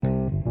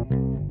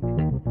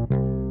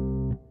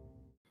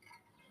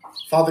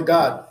Father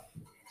God,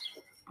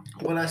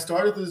 when I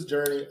started this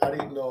journey, I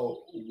didn't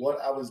know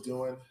what I was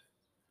doing.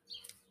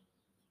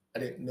 I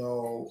didn't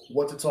know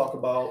what to talk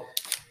about.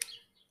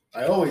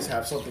 I always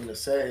have something to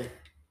say.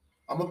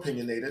 I'm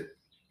opinionated.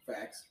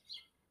 Facts.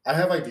 I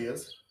have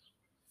ideas,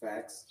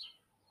 Facts.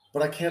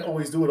 but I can't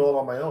always do it all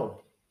on my own.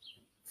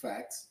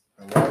 Facts.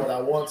 And why would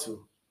I want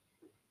to?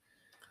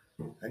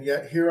 And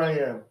yet here I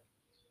am,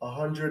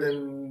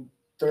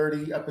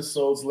 130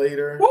 episodes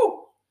later. Woo!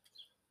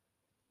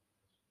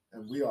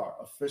 And we are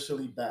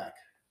officially back.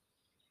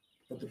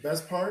 But the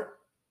best part,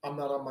 I'm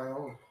not on my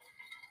own.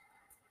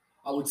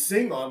 I would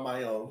sing on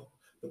my own,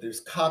 but there's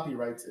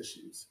copyrights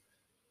issues.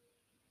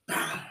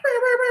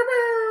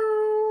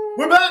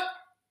 We're back!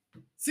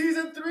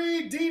 Season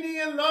 3,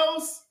 Dini and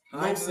Los.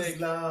 Los's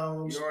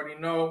Lounge. You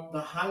already know.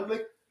 The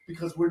Heimlich,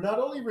 because we're not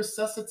only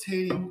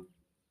resuscitating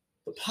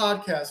the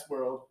podcast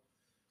world,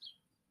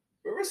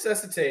 We're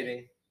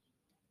resuscitating.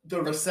 the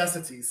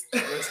necessities.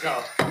 Let's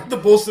go. The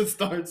bullshit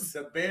starts.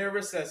 The bare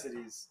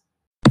necessities.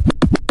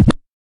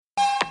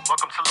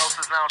 Welcome to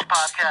Los's Lounge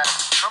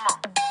Podcast. Come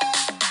on.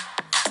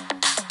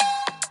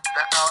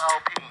 The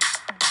LLP.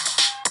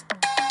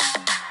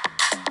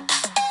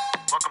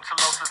 Welcome to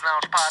Los's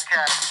Lounge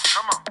Podcast.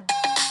 Come on.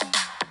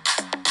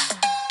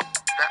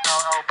 The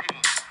LLP.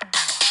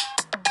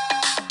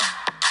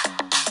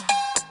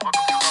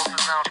 Welcome to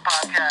Los's Lounge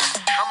Podcast.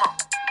 Come on.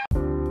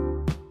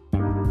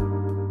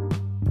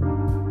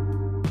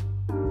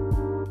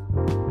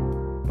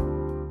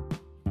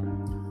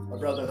 My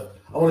brother,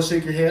 I want to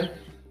shake your hand.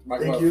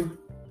 Thank Glove. you.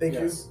 Thank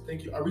you.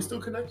 Thank you. Are we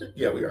still connected?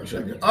 Yeah, we are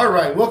connected. All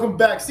right. Welcome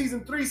back.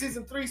 Season 3.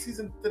 Season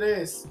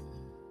 3.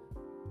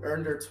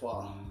 Earned her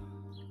trois.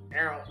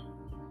 Aaron,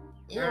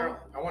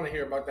 I want to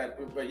hear about that,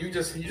 but you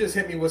just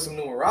hit me with some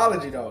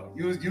numerology though.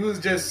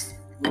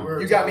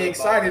 You got me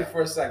excited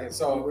for a second.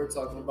 So we were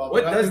talking about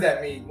what does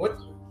that mean?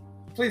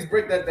 Please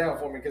break that down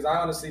for me, because I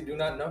honestly do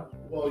not know.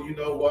 Well, you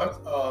know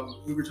what?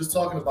 We were just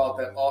talking about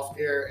that off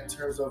air in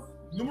terms of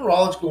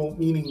numerological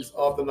meanings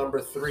of the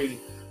number 3.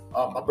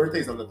 My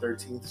birthday's on the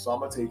 13th, so I'm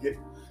gonna take it.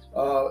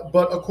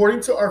 But according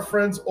to our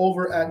friends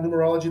over at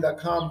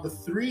numerology.com, the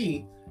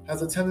 3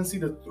 has a tendency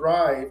to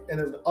thrive in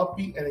an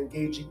upbeat and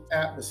engaging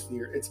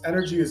atmosphere. Its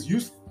energy is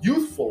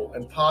youthful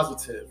and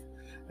positive,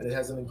 and it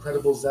has an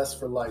incredible zest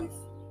for life.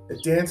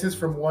 It dances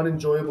from one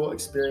enjoyable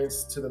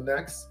experience to the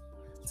next.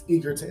 It's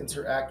eager to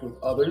interact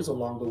with others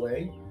along the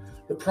way.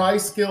 The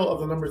prize skill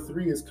of the number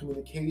 3 is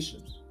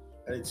communication,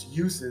 and it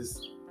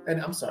uses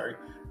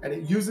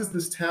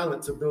this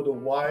talent to build a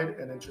wide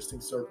and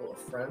interesting circle of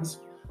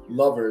friends,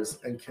 lovers,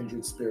 and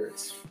kindred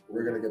spirits.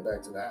 We're going to get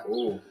back to that.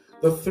 Ooh.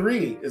 The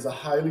 3 is a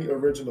highly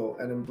original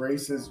and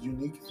embraces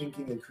unique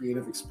thinking and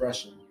creative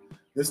expression.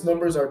 This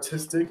number's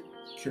artistic,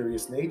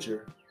 curious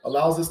nature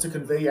allows us to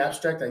convey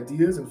abstract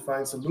ideas and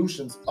find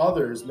solutions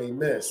others may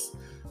miss.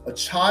 A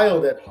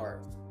child at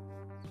heart,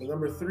 the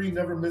number 3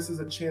 never misses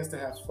a chance to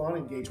have fun,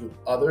 engage with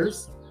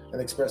others,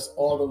 and express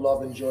all the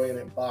love and joy it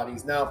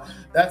embodies. Now,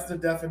 that's the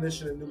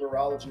definition in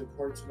numerology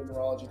according to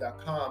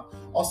numerology.com.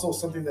 Also,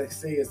 something they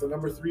say is the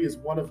number 3 is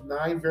one of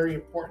 9 very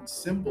important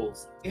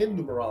symbols in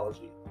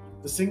numerology.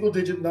 The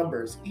single-digit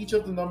numbers, each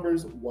of the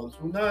numbers 1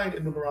 through 9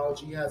 in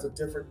numerology has a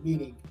different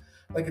meaning,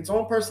 like its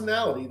own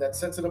personality that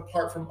sets it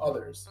apart from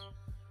others.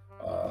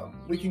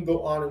 We can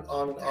go on and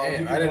on and on.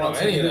 Man, I didn't know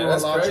any of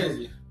that. That's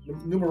crazy.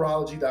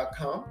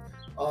 Numerology.com.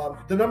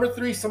 The number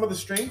 3, some of the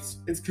strengths,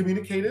 it's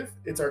communicative,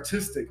 it's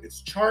artistic,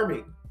 it's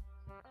charming.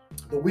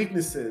 The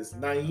weaknesses,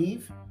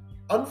 naive,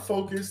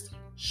 unfocused,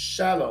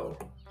 shallow.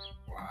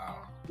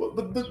 Wow.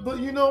 But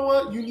you know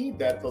what? You need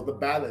that though, the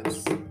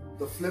balance,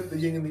 the flip, the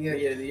yin and the yang.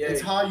 Yeah, the yang.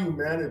 It's how you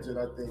manage it,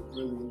 I think,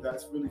 really. And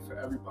that's really for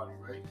everybody,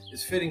 right?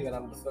 It's fitting that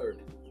I'm the 3rd.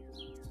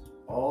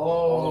 Oh.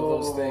 All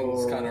of those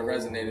things kind of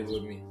resonated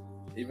with me,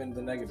 even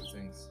the negative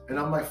things. And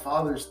I'm my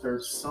father's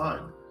 3rd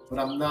son, but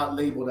I'm not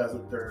labeled as a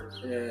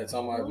 3rd. Yeah, it's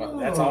on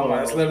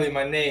that's literally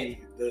my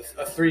name.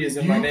 A 3 is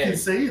in my name. You can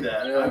say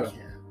that. Yeah. I can't.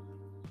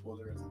 Well,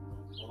 there isn't.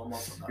 Well, I'm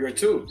also not. You're a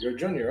 2. You're a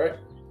junior, right?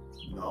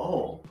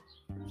 No.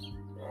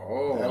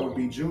 Oh. That would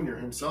be Junior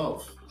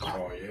himself.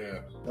 Oh,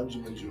 yeah.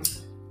 Benjamin Jr.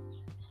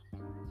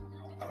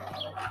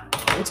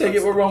 We'll take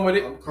it. We'll run with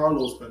it. I'm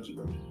Carlos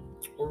Benjamin.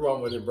 We'll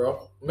run with it,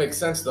 bro. Makes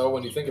sense, though,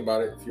 when you think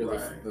about it. If you're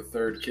Right. the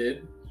 3rd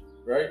kid,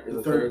 right? You're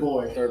The third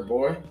boy. 3rd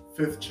boy.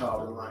 5th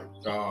child in line.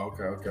 Oh,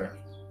 okay.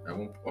 That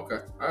one. Okay.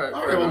 All right.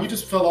 All right, well, we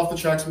just fell off the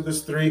tracks with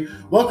this 3.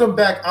 Welcome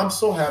back. I'm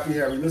so happy,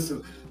 Harry.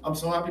 Listen, I'm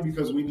so happy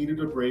because we needed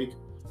a break.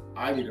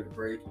 I needed a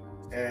break.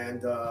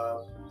 And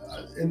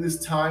in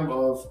this time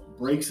of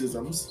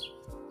breaksisms,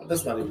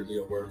 that's not even really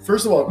a word.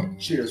 First of all,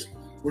 cheers.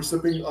 We're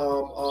sipping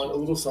on a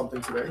little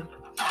something today.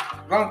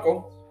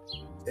 Blanco.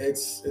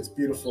 It's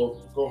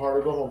beautiful. Go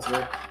hard or go home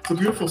today. It's a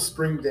beautiful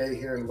spring day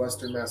here in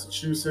Western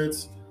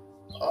Massachusetts.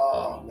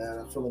 Oh, man,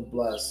 I'm feeling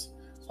blessed.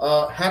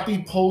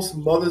 Happy post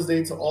Mother's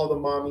Day to all the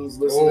mommies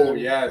listening. Oh,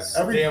 yes.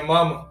 Damn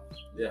mama.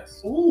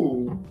 Yes.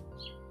 Ooh.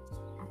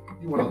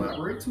 You want to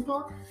elaborate,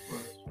 Tupac?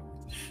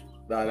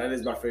 Nah, that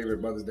is my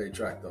favorite Mother's Day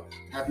track, though.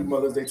 Happy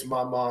Mother's Day to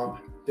my mom.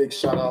 Big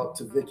shout out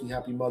to Vicky.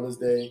 Happy Mother's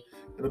Day.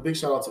 And a big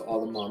shout out to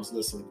all the moms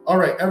listening. All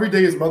right, every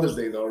day is Mother's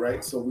Day though,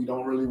 right? So we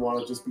don't really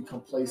want to just be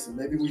complacent.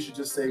 Maybe we should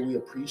just say we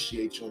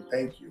appreciate you and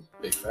thank you.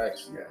 Big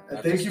facts. Yeah, and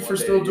thank you for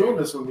still doing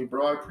this with me,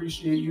 bro. I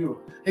appreciate you.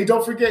 Hey,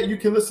 don't forget, you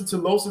can listen to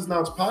Los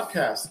Lounge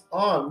podcast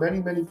on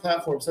many, many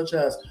platforms such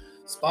as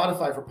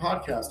Spotify for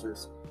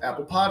podcasters,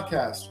 Apple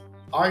Podcasts,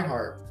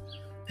 iHeart,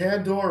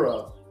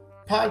 Pandora,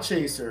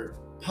 Podchaser,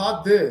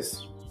 Pod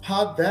this,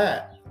 Pod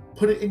that.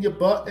 Put it in your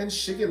butt and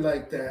shake it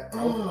like that.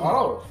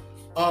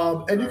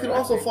 And you can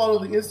also follow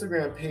the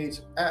Instagram page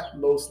at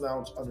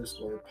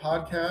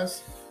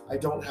 @LosLounge_podcast. I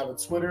don't have a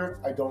Twitter.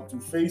 I don't do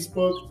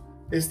Facebook.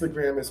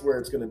 Instagram is where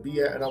it's going to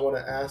be at. And I want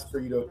to ask for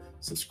you to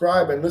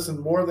subscribe and listen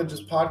more than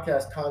just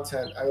podcast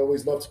content. I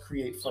always love to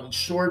create funny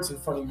shorts and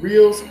funny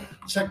reels.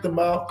 Check them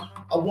out.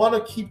 I want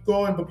to keep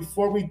going. But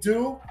before we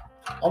do,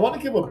 I want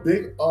to give a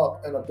big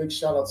up and a big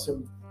shout out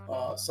to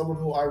someone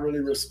who I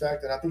really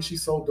respect. And I think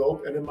she's so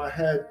dope. And in my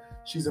head,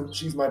 she's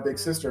my big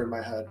sister in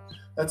my head.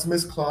 That's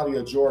Miss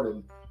Claudia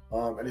Jordan.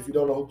 And if you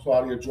don't know who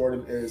Claudia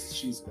Jordan is,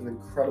 she's an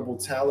incredible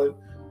talent.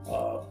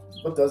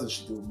 What doesn't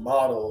she do?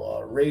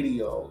 Model,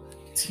 radio,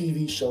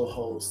 TV show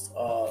host.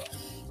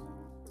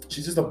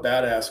 She's just a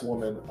badass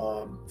woman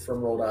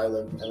from Rhode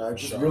Island. And I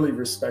just really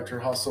respect her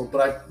hustle, but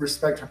I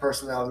respect her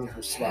personality and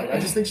her swag. I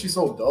just think she's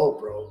so dope,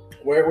 bro.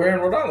 Where in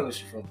Rhode Island is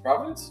she from?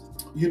 Providence?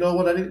 You know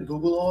what? I didn't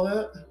Google all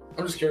that.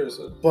 I'm just curious.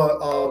 But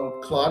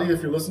Claudia,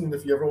 if you're listening,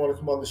 if you ever want to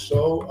come on the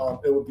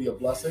show, it would be a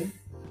blessing.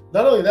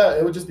 Not only that,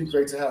 it would just be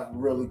great to have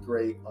really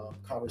great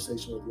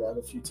conversation with you. I have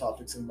a few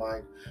topics in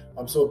mind.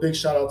 So a big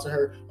shout out to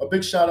her. A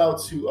big shout out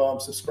to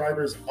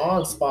subscribers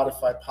on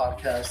Spotify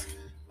podcast.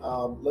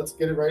 Let's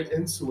get it right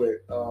into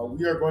it.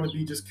 We are going to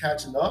be just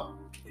catching up.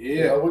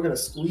 Yeah. We're going to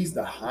squeeze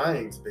the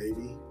hinds,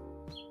 baby.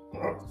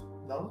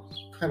 No?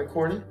 Kind of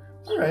corny?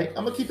 All right,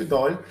 I'm going to keep it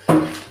going.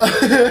 You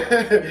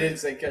didn't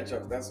say catch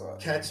up, that's why.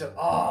 Catch up.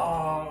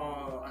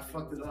 Oh, I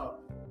fucked it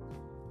up.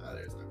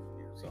 There's no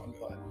redo. So I'm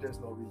glad there's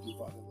no redo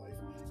button in life.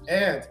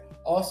 And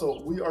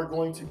also, we are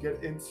going to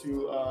get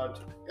into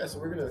so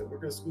we're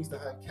gonna squeeze the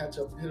high, catch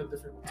up, hit up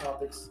different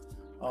topics.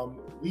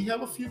 We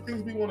have a few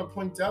things we want to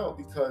point out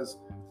because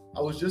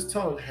I was just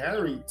telling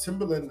Harry,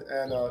 Timberland,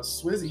 and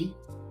Swizzy,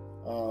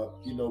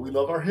 we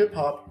love our hip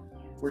hop.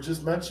 We're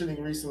just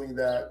mentioning recently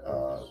that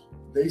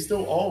they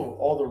still own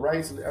all the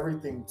rights and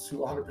everything to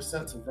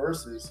 100% to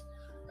Versus.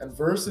 And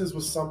Versus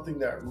was something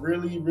that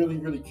really, really,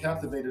 really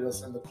captivated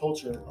us in the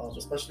culture,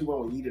 especially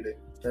when we needed it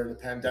during the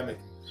pandemic.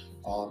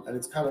 And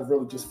it's kind of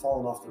really just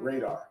fallen off the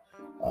radar.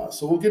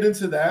 So we'll get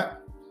into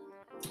that.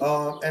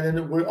 And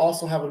then we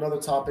also have another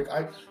topic.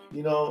 I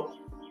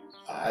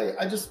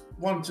just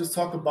want to just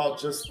talk about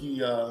just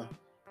the,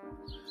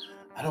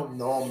 I don't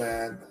know,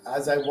 man.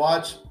 As I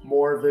watch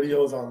more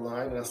videos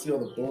online and I see all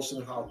the bullshit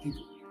and how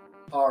people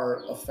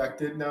are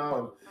affected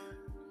now,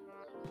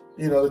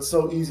 and it's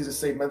so easy to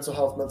say mental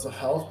health,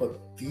 but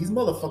these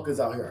motherfuckers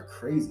out here are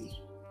crazy.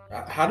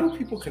 How do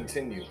people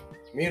continue?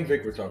 Me and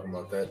Vic were talking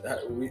about that.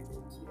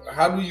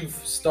 How do you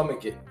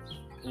stomach it?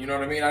 You know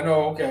what I mean? I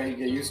know, okay, you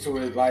get used to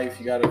it, life,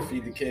 you gotta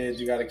feed the kids,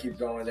 you gotta keep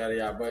going, yada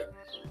yada. But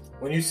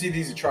when you see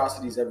these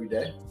atrocities every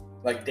day,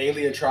 like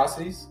daily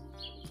atrocities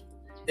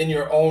in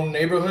your own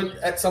neighborhood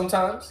at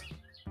sometimes,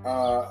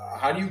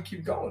 how do you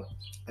keep going?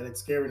 And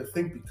it's scary to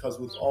think because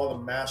with all the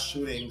mass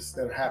shootings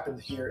that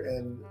happened here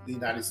in the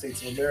United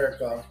States of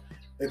America,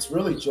 it's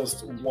really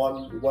just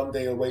one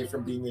day away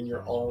from being in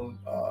your own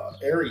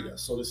area,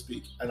 so to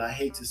speak. And I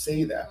hate to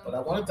say that, but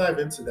I want to dive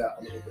into that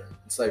a little bit.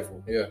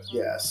 Insightful, yeah.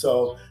 Yeah.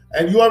 So,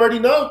 and you already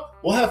know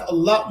we'll have a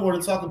lot more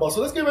to talk about.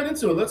 So let's get right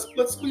into it. Let's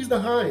squeeze the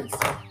hinds.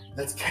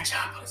 Let's catch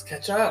up.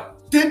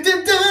 Dun,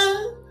 dun,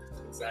 dun.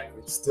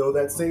 Exactly. Still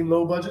that same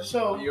low budget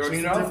show. You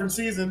already just know. A different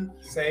season.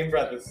 Same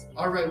brothers.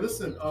 All right.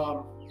 Listen,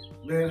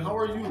 man, how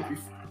are you?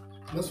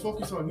 Let's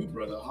focus on you,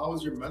 brother. How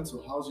is your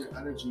mental? How's your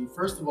energy?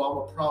 First of all, I'm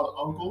a proud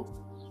uncle.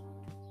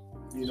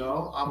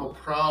 I'm a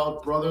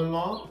proud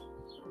brother-in-law.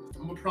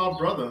 I'm a proud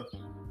brother.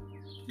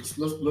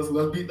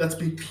 Let's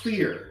be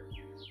clear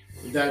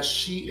that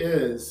she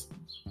is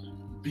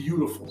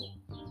beautiful.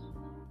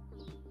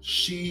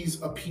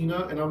 She's a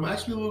peanut, and I'm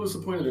actually a little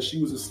disappointed that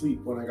she was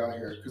asleep when I got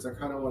here because I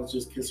kind of want to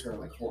just kiss her and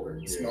like hold her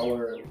and smell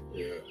her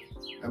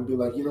and be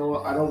like, you know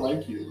what? I don't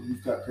like you.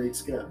 You've got great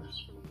skin.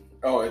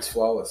 Oh, it's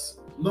flawless.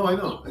 No, I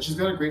know, and she's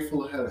got a great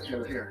full head of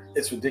hair.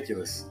 It's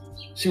ridiculous.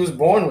 She was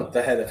born with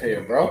the head of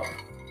hair, bro.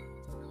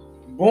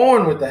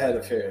 Born with the head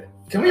of hair.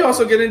 Can we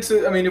also get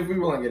into, if we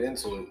want to get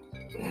into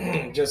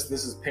it, just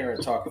this is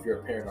parent talk. If you're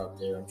a parent out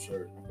there, I'm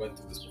sure you went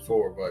through this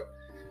before, but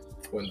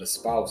when the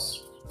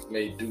spouse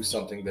may do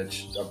something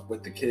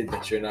with the kid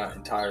that you're not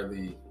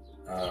entirely,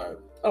 I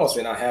don't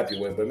say not happy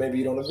with, but maybe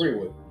you don't agree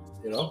with,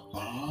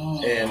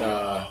 Oh. And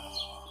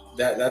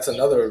that's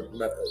another,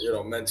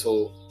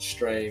 mental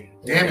strain.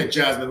 Damn it,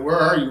 Jasmine, where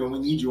are you when we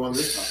need you on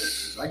this topic?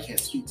 'Cause I can't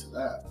speak to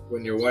that.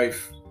 When your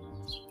wife,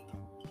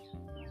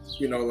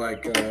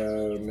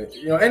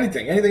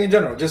 anything in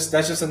general. That's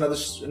just another.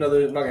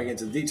 I'm not gonna get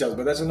into the details,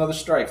 but that's another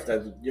strife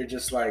that you're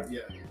just like,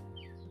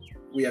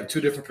 we have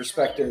two different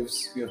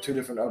perspectives. We have two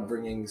different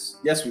upbringings.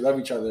 Yes, we love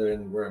each other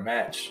and we're a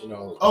match. You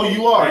know. Oh,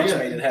 you are. Match Yeah.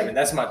 made in heaven.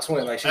 That's my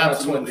twin. Like she's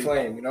Absolutely. my twin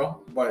flame. You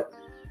know, but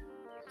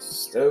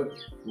still,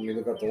 when we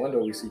look out the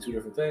window, we see two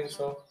different things.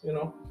 So you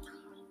know,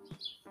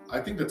 I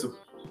think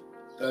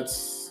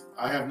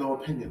I have no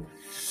opinion.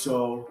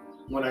 So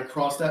when I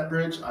cross that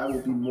bridge, I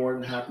will be more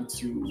than happy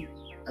to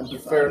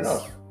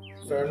empathize.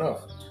 Fair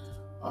enough.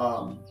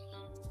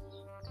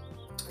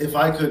 If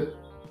I could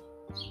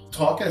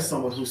talk as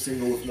someone who's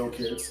single with no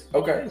kids,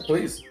 Okay,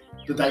 please.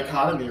 the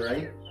dichotomy,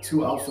 right? Two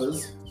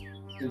alphas,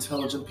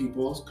 intelligent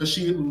people, because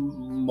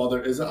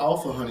mother is an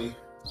alpha, honey.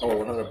 Oh,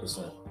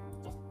 100%.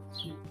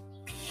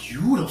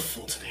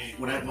 Beautiful today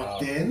when I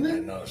walked I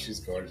in. know, she's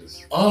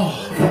gorgeous.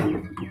 Oh,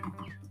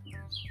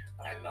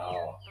 I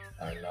know.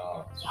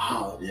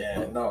 wow.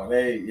 Yeah,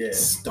 yeah.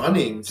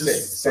 Stunning.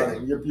 Just Same.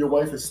 stunning. Your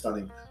wife is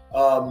stunning.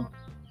 I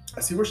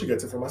see where she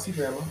gets it from. I see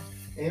grandma.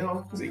 You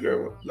know, See,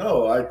 girl.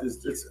 no,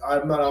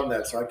 I'm not on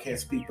that, so I can't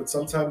speak. But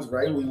sometimes,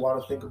 right, we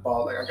want to think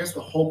about, like, I guess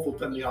the hopeful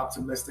and the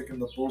optimistic and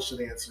the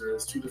bullshit answer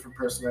is two different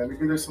personalities.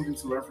 Maybe there's something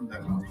to learn from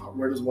them.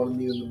 Where does one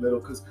meet in the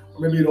middle? Or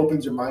maybe it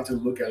opens your mind to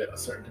look at it a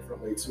certain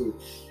different way too.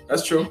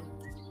 That's true.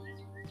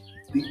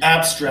 The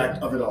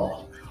abstract of it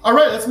all. All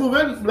right, let's move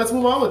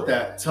on with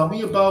that. Tell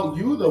me about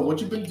you, though.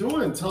 What you've been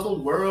doing. Tell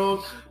the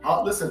world.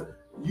 Listen,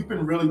 you've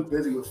been really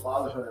busy with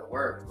fatherhood and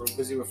work. We're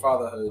busy with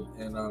fatherhood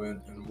and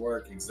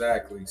work,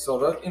 exactly. So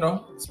that, you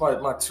know, it's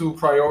my two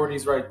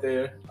priorities right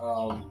there.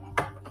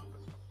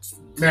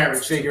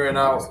 Marriage. Figuring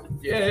out,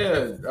 you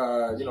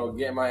know,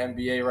 getting my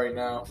MBA right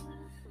now.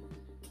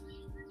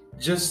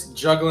 Just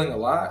juggling a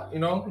lot, you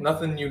know,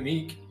 nothing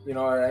unique. You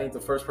know, I ain't the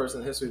first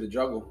person in history to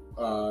juggle,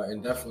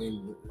 and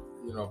definitely,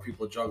 you know,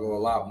 people juggle a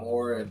lot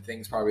more and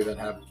things probably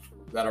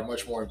that are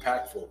much more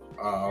impactful.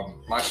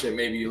 My shit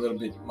may be a little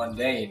bit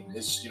mundane.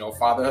 It's, you know,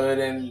 fatherhood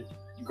and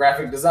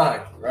graphic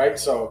design, right?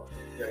 So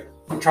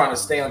I'm trying to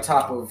stay on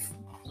top of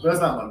That's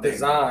not mundane.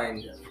 design.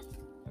 Yeah.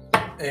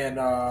 And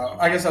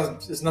I guess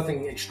it's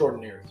nothing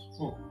extraordinary.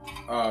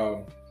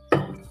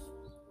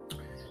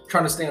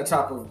 Trying to stay on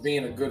top of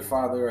being a good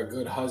father, a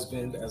good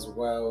husband as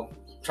well.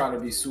 Trying to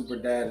be super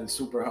dad and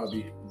super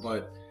hubby.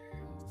 But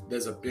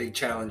there's a big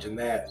challenge in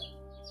that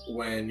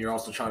when you're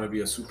also trying to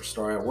be a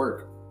superstar at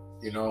work,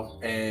 you know?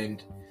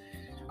 And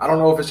I don't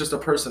know if it's just a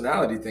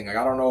personality thing. Like,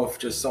 I don't know if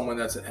just someone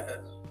that's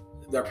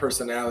their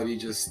personality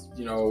just,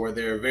 you know, where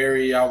they're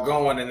very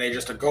outgoing and they're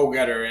just a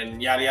go-getter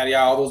and yada, yada,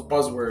 yada, all those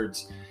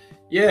buzzwords.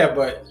 Yeah,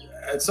 but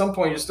at some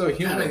point you're still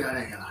human.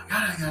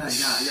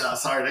 Yada.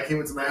 Sorry, that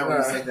came into my head when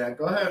you said that.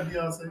 Go ahead,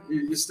 Beyonce.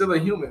 You're still a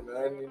human,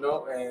 man, you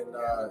know? And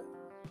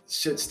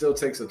shit still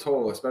takes a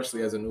toll,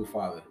 especially as a new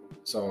father.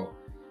 So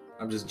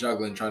I'm just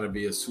juggling, trying to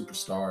be a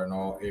superstar in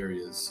all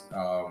areas.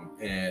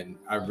 And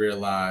I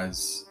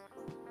realize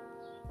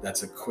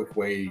that's a quick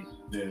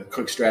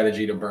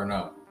strategy to burn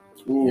out.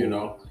 Ooh. You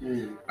know,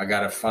 I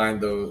got to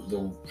find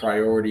the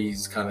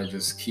priorities, kind of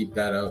just keep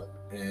that up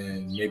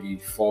and maybe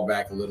fall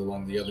back a little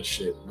on the other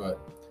shit. But,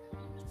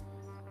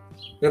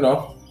 you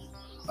know.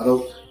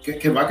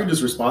 If I could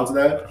just respond to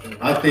that,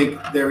 I think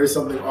there is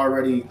something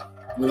already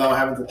without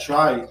having to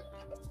try.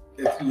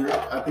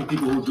 I think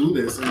people who do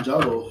this and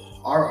juggle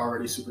are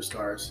already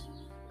superstars,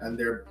 and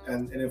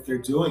if they're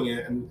doing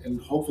it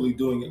and hopefully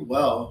doing it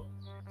well,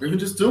 they're even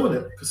just doing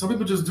it. Because some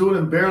people just do it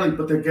and barely,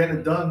 but they're getting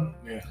it done.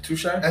 Yeah,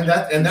 touche. And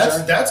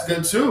that's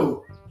good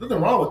too.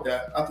 Nothing wrong with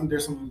that. I think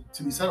there's something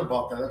to be said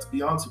about that. That's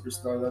beyond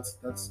superstar.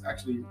 That's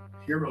actually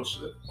hero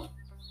shit.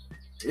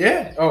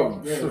 Yeah. Oh,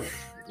 yeah.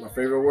 My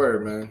favorite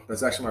word, man.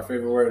 That's actually my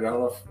favorite word. I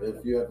don't know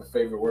if you have a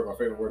favorite word. My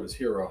favorite word is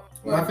hero.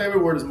 My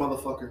favorite word is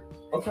motherfucker.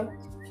 Okay.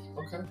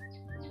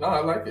 No,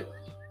 I like it.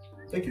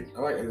 Thank you. I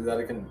like it. That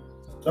it can.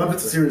 No,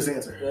 that's a serious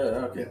answer.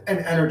 Yeah. Okay. Yeah. And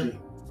energy.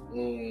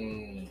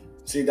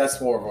 See,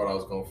 that's more of what I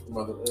was going for.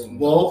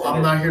 Well,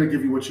 I'm not here to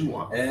give you what you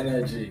want.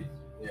 Energy.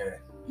 Yeah.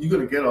 You're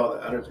gonna get all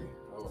the energy.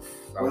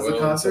 When's the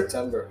concert?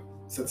 September.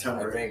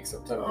 I think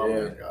September. Oh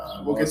yeah. my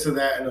God. We'll get to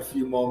that in a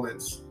few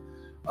moments.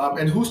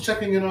 And who's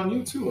checking in on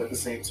you too at the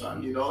same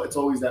time? You know, it's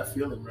always that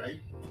feeling, right?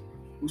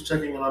 Who's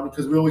checking in on me?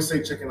 Because we always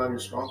say checking on your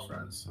strong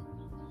friends.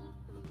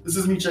 This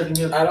is me checking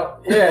in. I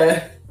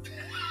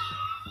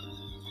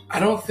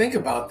don't think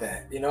about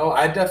that. You know,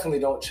 I definitely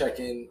don't check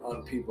in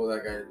on people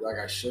like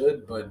I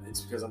should, but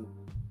it's because I'm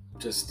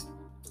just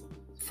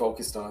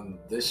focused on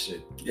this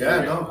shit.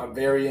 Yeah, no. I'm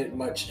very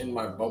much in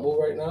my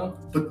bubble right now.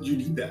 But you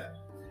need that.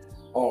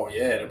 Oh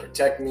yeah, to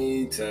protect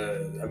me.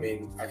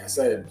 Like I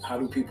said, how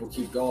do people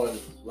keep going,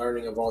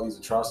 learning of all these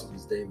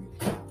atrocities daily?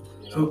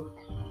 You know? So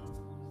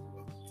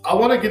I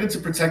want to get into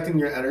protecting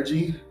your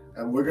energy.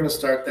 And we're going to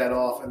start that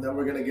off, and then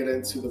we're going to get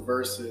into the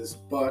verses.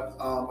 But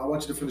I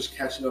want you to finish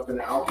catching up, and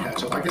then I'll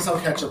catch up. I guess I'll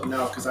catch up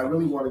now because I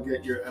really want to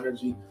get your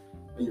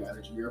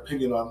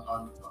opinion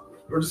on,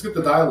 or just get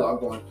the dialogue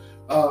going.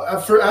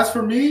 As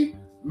for me,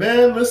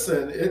 man,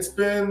 listen, it's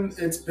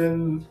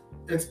been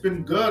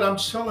good. I'm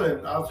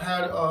chilling. I've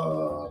had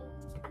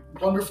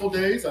wonderful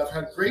days. I've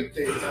had great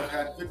days. I've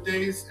had good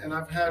days, and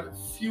I've had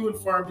few and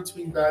far in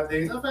between bad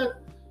days. I've had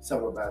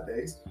several bad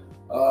days.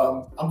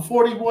 I'm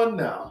 41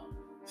 now.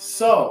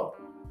 So,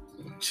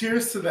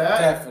 cheers to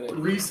that.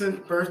 Definitely.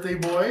 Recent birthday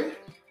boy.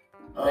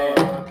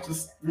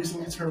 Just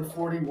recently turned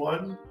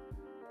 41.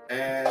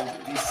 And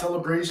the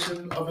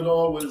celebration of it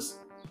all was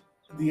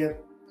it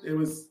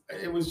was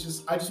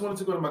just I just wanted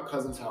to go to my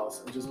cousin's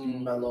house and just be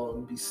mellow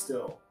and be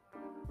still.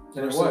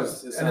 And it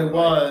was. It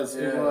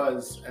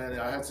was. And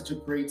I had such a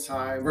great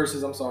time.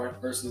 Versus you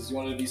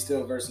wanted to be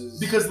still versus.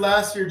 Because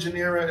last year,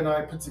 Janira and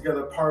I put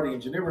together a party, and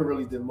Janira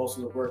really did most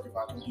of the work, if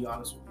I can be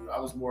honest with you. I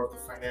was more of the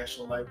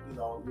financial, like,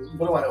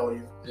 what do I owe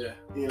you? Yeah.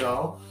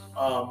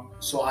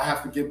 So I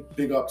have to give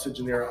big up to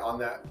Janira on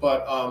that.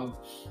 But I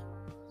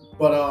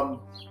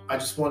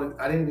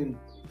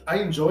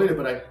enjoyed it,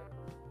 but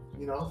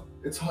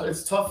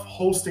it's tough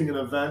hosting an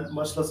event,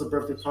 much less a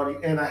birthday party.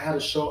 And I had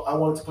a show. I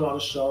wanted to put on a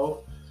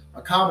show.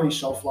 A comedy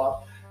show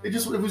flop.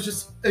 It's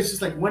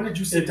just like, when did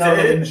you sit down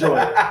and enjoy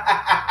it?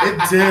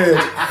 It did.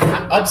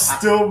 I'm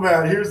still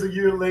mad. Here's a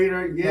year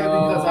later. Yeah,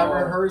 because I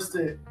rehearsed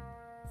it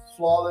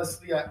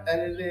flawlessly. I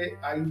edited it.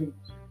 I even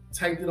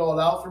typed it all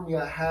out for me.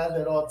 I had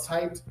that all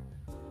typed.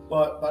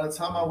 But by the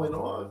time I went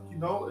on,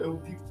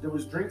 there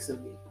was drinks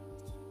in me.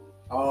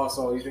 Oh,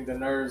 so you think the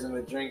nerves and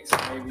the drinks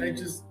maybe? They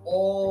just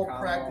all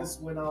practice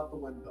went out the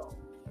window.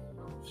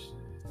 Oh shit.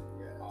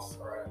 Yeah. All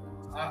right.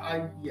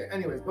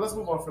 Anyways, but let's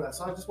move on from that.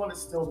 So I just wanted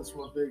stillness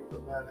real big,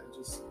 man, and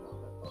just,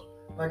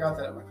 and I got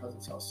that at my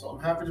cousin's house. So I'm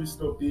happy to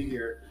still be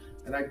here.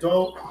 And I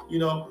don't,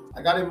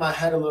 I got in my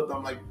head a little bit.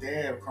 I'm like,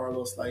 damn,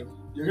 Carlos, like,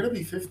 you're going to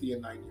be 50 in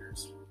 9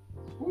 years.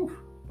 Whew.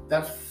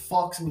 That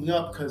fucks me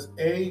up because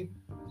A,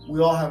 we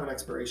all have an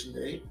expiration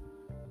date.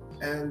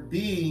 And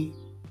B,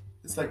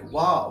 it's like,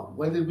 wow,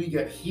 when did we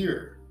get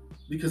here?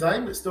 Because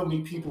I still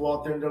meet people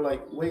out there and they're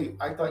like, wait,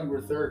 I thought you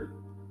were 30.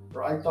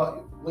 Or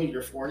wait,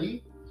 you're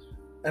 40?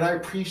 And I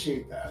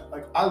appreciate that.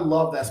 Like, I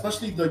love that,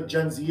 especially the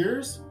Gen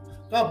Zers.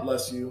 God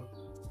bless you.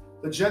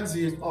 The Gen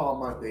Zers, oh,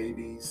 my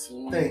babies.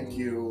 Thank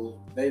you.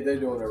 They're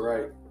doing it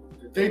right.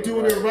 They're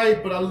doing it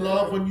right, but I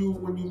love when you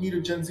meet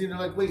a Gen Z and they're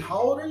like, wait, how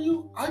old are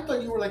you? I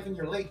thought you were like in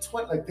your late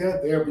 20s. Like, they'll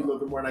be a little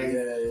bit more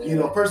naive.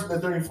 Yeah. A person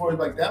that's 34 is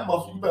like, that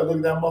motherfucker, you better look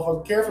at that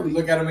motherfucker carefully.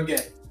 Look at him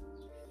again.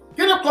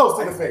 Get up close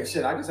to the face.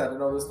 Shit, I just had to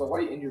notice the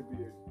white in your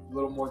beard. A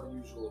little more than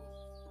usual.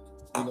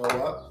 You know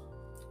what?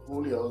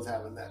 Julio's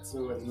having that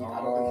too, and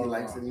I don't think he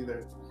likes it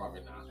either.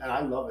 Probably not. And I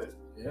love it.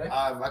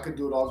 Yeah. If I could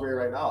do it all gray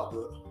right now, I'll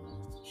do it.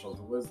 Shows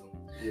the wisdom.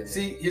 Yeah.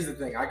 See, here's the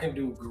thing. I can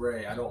do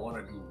gray. I don't want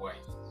to do white.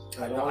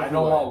 I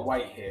don't want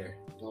white hair.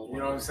 You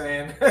know what I'm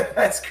saying?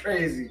 That's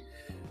crazy.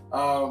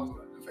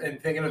 And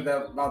thinking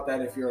about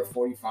that, if you're a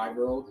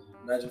 45-year-old,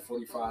 imagine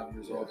 45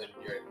 years old and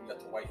you got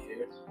the white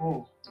hair.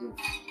 Ooh.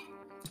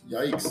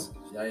 Yikes.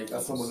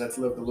 That's someone that's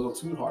lived a little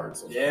too hard.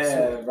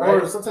 Yeah,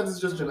 right. Or sometimes it's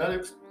just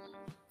genetics.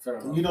 Fair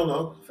enough. You don't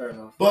know. Fair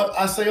enough. But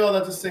I say all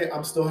that to say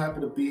I'm still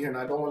happy to be here, and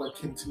I don't want to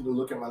continue to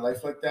look at my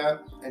life like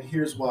that. And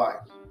here's why.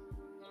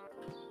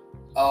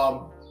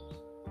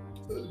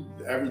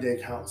 Every day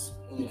counts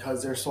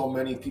because there's so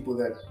many people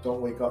that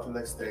don't wake up the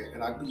next day.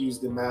 And I use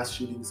the mass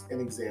shootings as an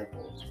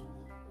example.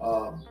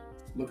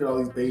 Look at all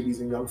these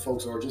babies and young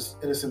folks or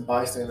just innocent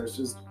bystanders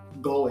just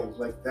going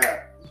like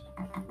that.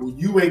 Well,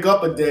 you wake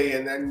up a day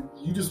and then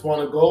you just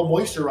want to go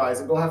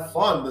moisturize and go have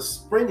fun. The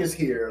spring is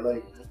here,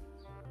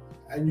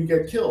 and you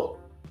get killed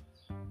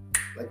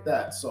like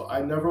that. So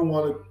I never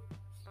want to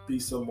be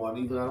someone,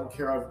 even I don't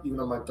care,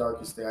 even on my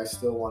darkest day, I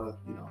still want to,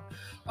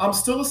 I'm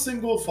still a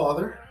single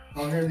father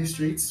out here in these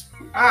streets.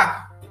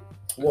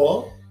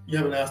 Well, you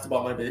haven't asked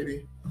about my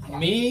baby.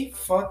 Me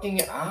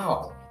fucking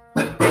out.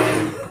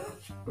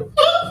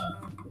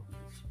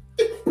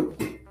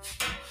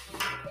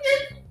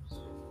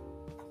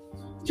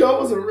 Y'all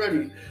wasn't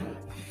ready.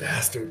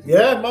 Bastard.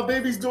 Yeah, my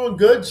baby's doing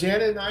good.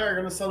 Janet and I are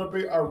going to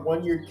celebrate our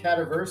 1-year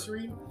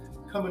cativersary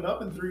coming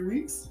up in 3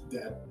 weeks.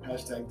 Dad.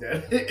 Hashtag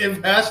dad. If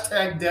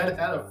hashtag dad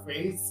had a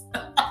face.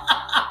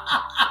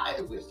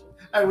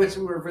 I wish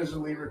we were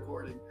visually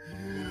recording.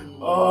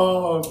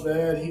 Oh,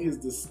 man. He is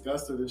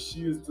disgusted and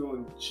she is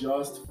doing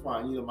just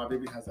fine. My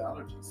baby has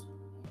allergies.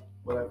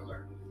 What I've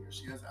learned in here,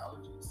 she has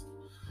allergies.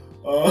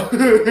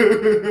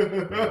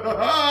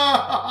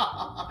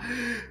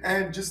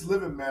 And just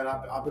living, man.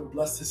 I've been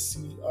blessed to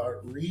see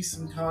Reese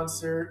in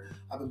concert.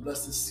 I've been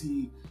blessed to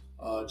see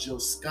Jill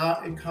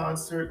Scott in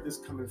concert. This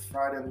coming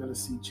Friday, I'm going to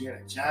see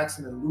Janet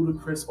Jackson and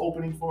Ludacris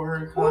opening for her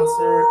in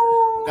concert.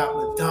 Got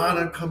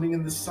Madonna coming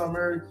in the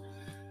summer.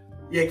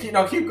 Yeah, keep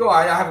going.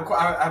 I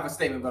have a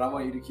statement, but I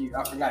want you to keep.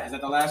 I forgot. Is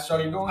that the last show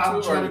you're going to?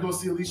 I'm trying to go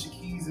see Alicia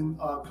Keys and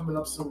coming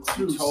up soon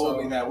too. You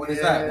told me that. When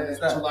is that?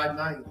 July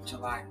 9th.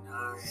 July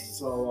 9th.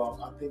 So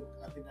I think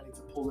I need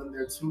to pull in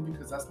there too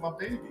because that's my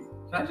baby.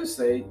 Can I just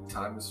say,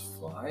 time is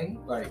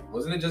flying? Like,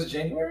 wasn't it just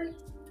January?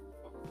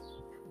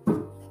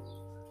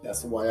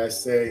 That's why I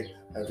say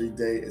every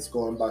day it's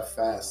going by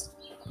fast.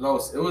 No,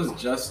 it was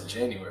just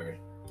January.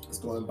 It's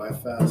going by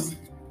fast.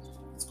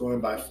 It's going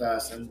by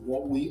fast. And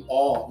what we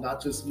all, not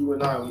just you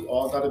and I, we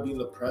all got to be in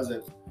the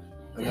present.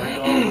 And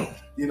I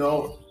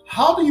know,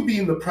 how do you be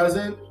in the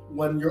present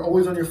when you're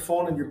always on your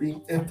phone and you're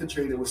being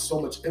infiltrated with so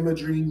much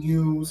imagery,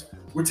 news?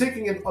 We're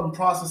taking in and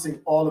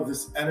processing all of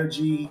this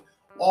energy,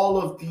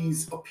 all of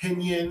these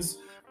opinions.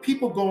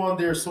 People go on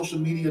their social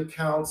media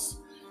accounts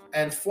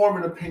and form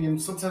an opinion,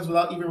 sometimes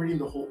without even reading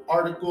the whole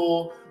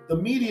article. The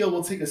media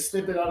will take a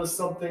snippet out of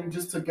something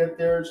just to get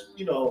their,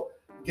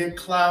 get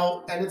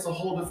clout, and it's a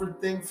whole different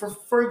thing.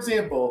 For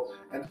example,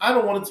 and I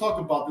don't want to talk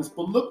about this,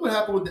 but look what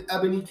happened with the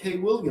Ebony K.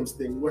 Williams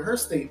thing with her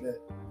statement.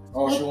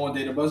 Oh, she won't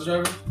date a bus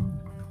driver?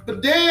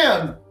 But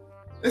damn,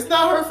 it's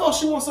not her fault.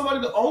 She wants somebody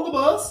to own the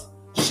bus.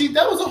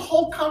 That was a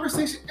whole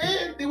conversation,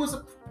 and there was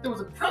a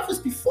preface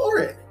before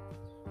it.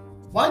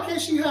 Why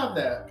can't she have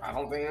that? I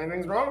don't think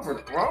anything's wrong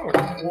with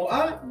that.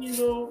 Well,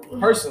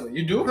 Personally,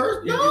 you do?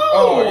 No.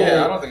 Oh,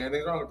 yeah, I don't think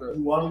anything's wrong with that.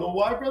 You want to know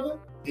why, brother?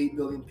 8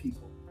 billion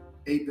people.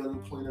 8 billion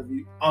point of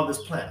view on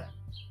this planet.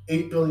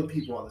 8 billion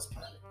people on this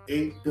planet.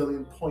 8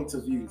 billion points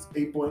of views.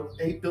 8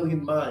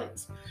 billion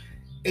minds.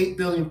 8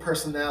 billion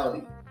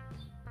personality.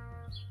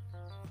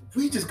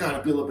 We just got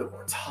to be a little bit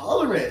more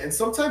tolerant. And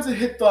sometimes a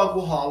hit dog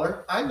will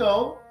holler. I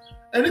know.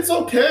 And it's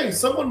okay.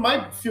 Someone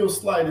might feel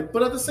slighted.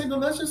 But at the same time,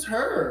 that's just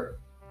her.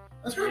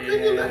 That's her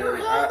opinion. Let her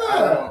have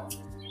that.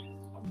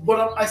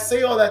 But I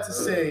say all that to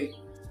say,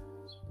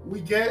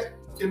 we get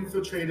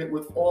infiltrated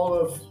with all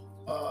of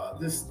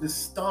this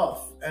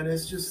stuff, and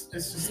it's just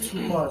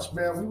too much,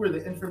 man. We were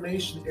the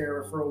information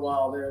era for a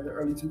while there in the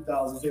early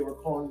 2000s. They were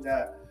calling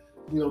that,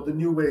 the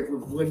new wave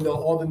with Windows,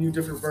 all the new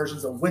different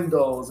versions of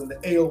Windows and the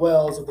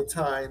AOLs of the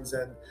times,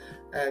 and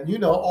I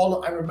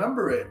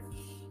remember it.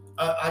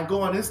 I go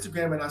on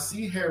Instagram and I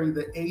see, Harry,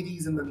 the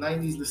 80s and the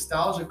 90s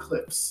nostalgia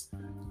clips.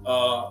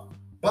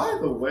 By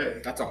the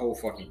way, that's a whole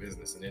fucking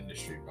business and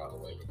industry, by the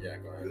way. But yeah,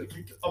 go ahead.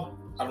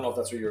 I don't know if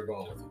that's where you were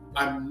going with it.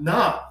 I'm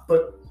not,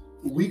 but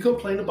we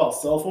complain about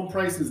cell phone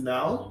prices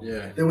now.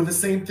 Yeah, they were the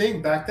same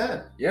thing back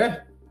then.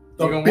 Yeah,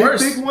 the even big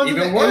worse. Big ones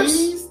even in the worse.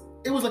 80s,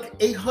 it was like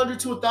 $800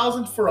 to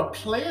 $1,000 for a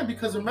plan,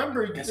 because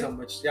remember, guess how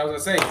much? Yeah, I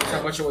was gonna say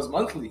how much it was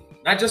monthly,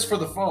 not just for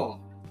the phone,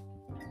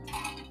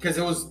 because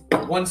it was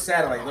one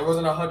satellite. There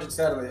wasn't 100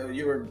 satellites.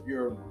 You were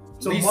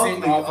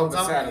leasing off of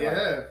the satellite.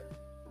 Yeah,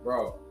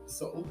 bro.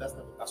 So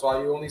that's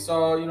why you only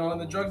saw, in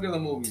the drug dealer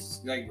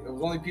movies, like it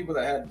was only people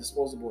that had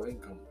disposable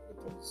income with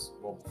those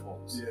mobile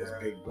phones, those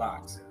big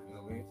blocks. You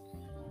know what I mean?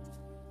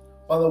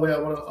 By the way, I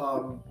want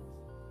to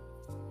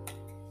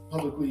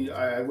publicly,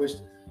 I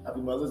wish Happy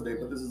Mother's Day,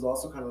 but this is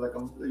also kind of like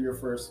your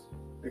first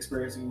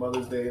experiencing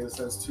Mother's Day in a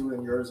sense too,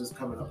 and yours is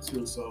coming up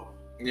too. So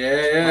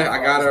yeah,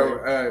 I got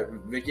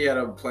Vicky had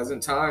a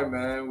pleasant time,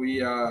 man.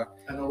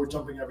 I know we're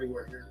jumping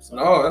everywhere here. So.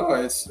 No,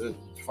 it's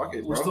fuck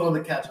it, bro. We're still in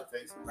the catch-up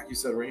phase. Like you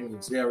said, we're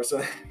humans. Yeah, we're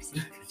still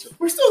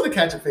we're still in the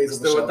catch-up phase. We're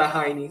still with the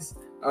heinies.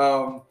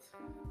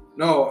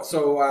 No,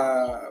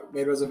 so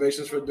made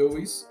reservations for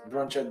Dewey's,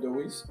 brunch at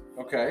Dewey's.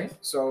 Okay,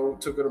 so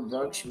took her to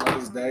brunch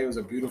Mother's Day. It was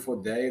a beautiful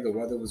day. The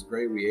weather was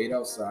great. We ate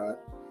outside.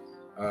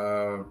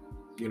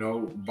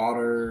 Bought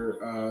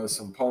her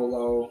some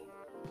Polo,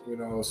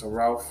 some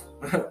Ralph.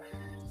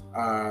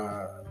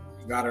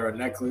 Got her a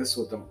necklace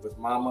with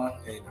Mama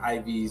and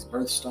Ivy's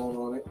birthstone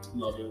on it.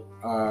 Love it.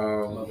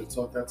 Love it.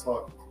 Talk that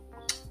talk.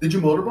 Did you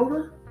motorboat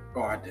her?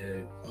 Oh, I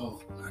did.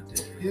 I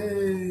did.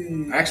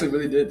 Yay! I actually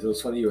really did. It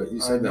was funny you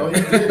said that. You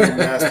did, you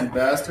nasty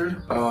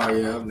bastard. Oh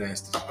yeah, I'm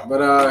nasty.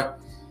 But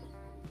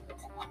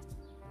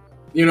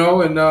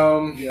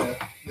and yeah.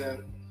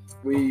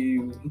 We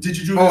did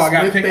you do? Oh, this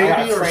I with got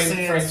baby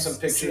framed some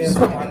pictures,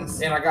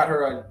 and I got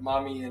her a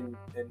mommy and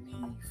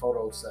me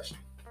photo session,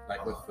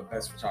 like with the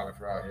best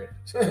photographer out here.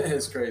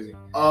 It's crazy.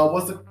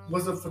 What's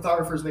the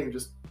photographer's name?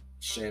 Just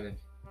Shannon.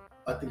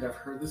 I think I've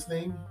heard this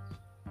name.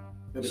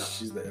 Maybe not.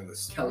 She's the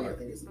illest. Kelly, I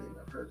think is the name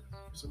I've heard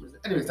for some reason.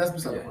 Anyways, that's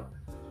beside the point.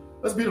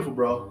 That's beautiful,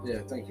 bro.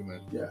 Yeah, thank you,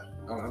 man. Yeah,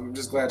 I'm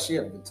just glad she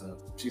had a good time.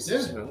 She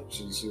said,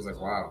 she was like,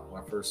 "Wow,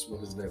 my first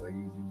Mother's Day, like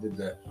you did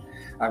that."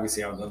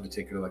 Obviously, I would love to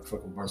take her to like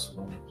fucking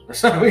Barcelona or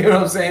something. You know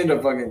what I'm saying? To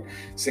fucking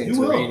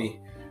Santorini.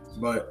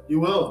 But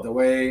you will. The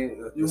way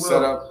you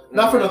set up,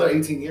 not for another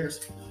 18 years,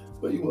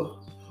 but you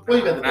will. Well,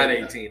 you got the not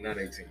 18.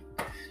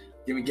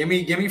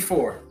 Give me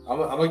 4. I'm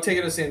gonna take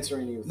it to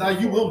Santorini. Now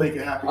you will make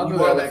it happen. I'll you do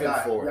that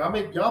guy. 4.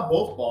 Y'all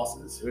both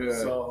bosses. Yeah.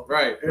 So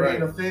right.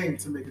 Ain't a thing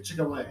to make a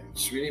chicken wing.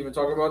 We didn't even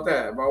talk about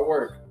that, about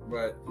work.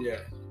 But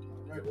yeah.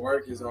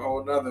 Work is a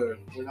whole nother.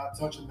 We're not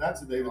touching that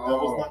today. The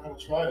devil's not gonna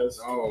try us.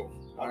 Oh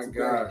my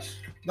gosh.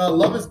 No,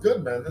 love is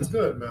good, man. That's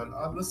good, man.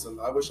 Listen,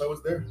 I wish I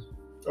was there.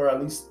 Or at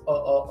least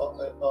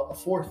a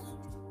fourth.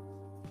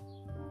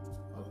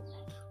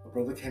 My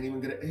brother can't even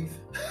get an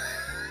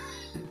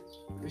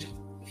 8th.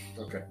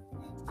 Okay.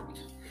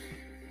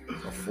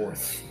 A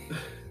 4th.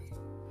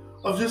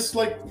 Of just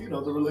like,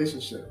 the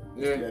relationship.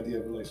 Yeah. The idea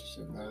of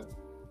relationship, man.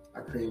 I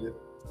crave it.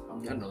 I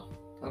know.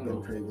 I've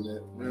been craving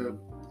it. Yeah.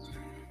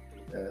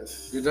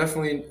 Yes. You're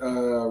definitely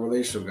a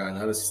relational guy,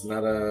 not a.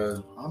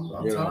 I'm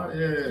tired.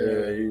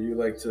 Yeah. You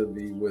like to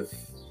be with.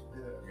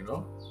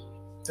 Yeah.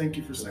 Thank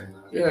you for saying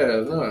that.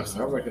 Yeah, no, I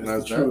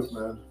recognize that. Truth,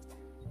 man.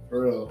 For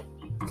real.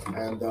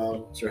 And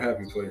it's your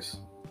happy place.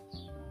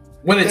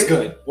 When it's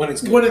good.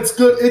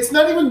 It's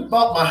not even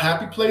about my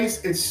happy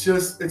place. It's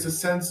a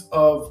sense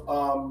of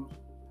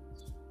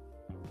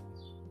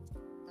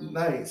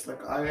nice.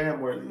 Like I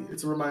am worthy.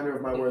 It's a reminder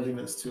of my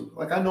worthiness too.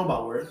 Like I know my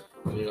worth.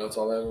 You know, that's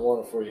all I ever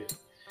wanted for you.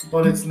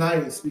 But it's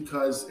nice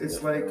because it's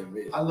Yeah, like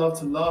really. I love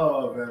to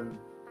love and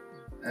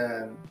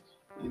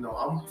you know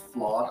I'm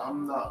flawed.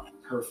 I'm not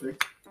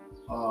perfect.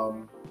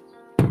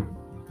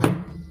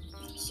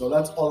 So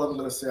that's all I'm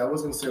gonna say. I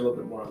was gonna say a little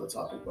bit more on the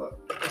topic, but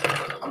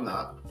I'm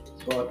not.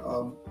 But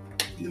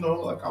you know,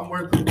 like I'm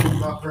worth it. I'm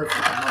not perfect.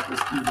 I'm not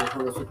this evil,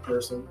 horrific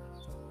person.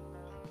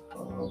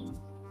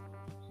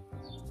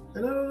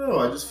 And I don't know.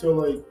 I just feel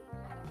like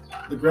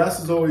the grass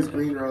is always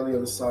greener on the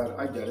other side.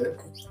 I get it,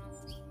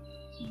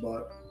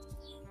 but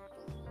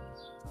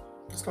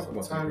Let's talk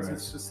about the sometimes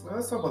grass. it's just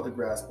let's talk about the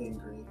grass being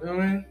green. You know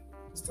what I mean?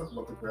 Let's talk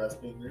about the grass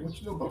being green. What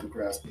you know about the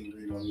grass being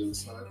green on the other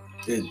side?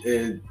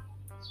 It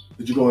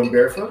Did you go in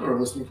barefoot or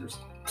with sneakers?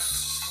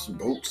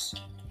 boots.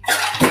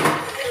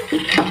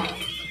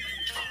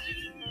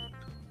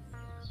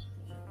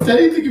 I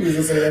didn't think you was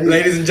gonna say that.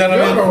 Ladies and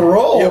gentlemen, You're on a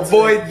roll your today.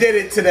 boy did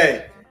it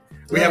today.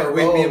 We You're have on a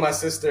me roll. and my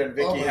sister and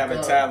Vicky Oh my have a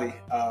God. tally.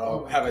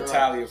 Oh my Have a God.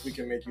 tally if we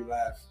can make you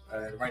laugh.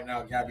 Right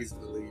now, Gabby's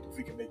in the lead. If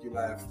we can make you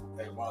laugh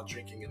while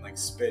drinking and like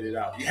spit it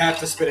out, you have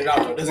to spit it out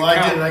though. It doesn't Well, I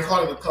count. did, and I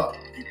caught it in the cup.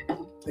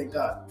 Thank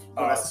God.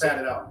 But I spat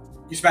it out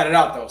You spat it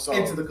out though, so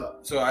into the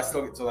cup. so I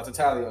still so that's a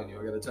tally on you.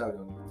 I got a tally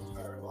on you.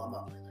 All right, well, I'm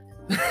not playing that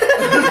game.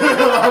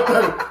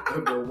 I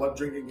don't know what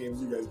drinking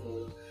games you guys go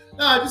with.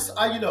 No,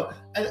 I you know,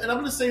 and I'm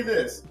gonna say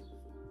this.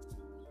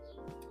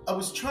 I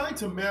was trying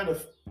to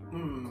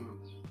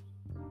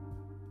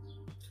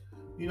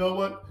You know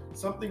what?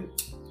 Something.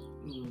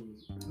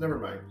 Never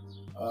mind.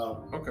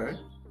 Okay.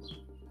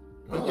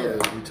 But Yeah,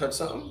 yeah, you touched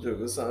something,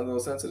 dude. It's something a little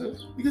sensitive.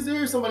 because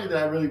there is somebody that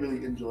I really,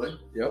 really enjoy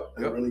Yep.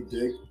 and really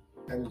dig,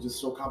 and it's just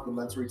so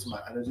complimentary to my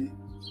energy.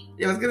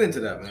 Yeah, let's get into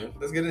that, man.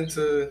 Let's get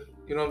into,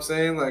 you know what I'm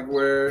saying? Like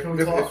where Can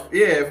we talk?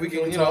 if we Can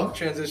can, we you know, talk?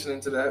 transition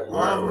into that.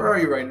 Where are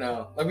you right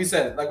now? Like we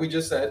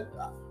just said,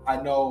 I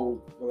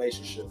know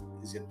relationship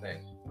is your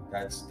thing.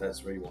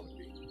 That's where you want to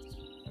be.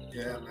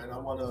 Yeah, man. I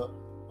want to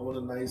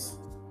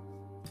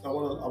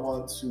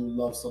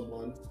love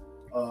someone.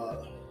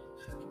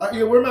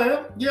 Yeah, where am I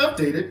at? Yeah, I've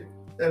dated,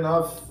 and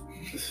I've.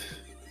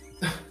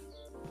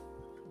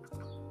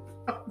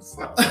 I'm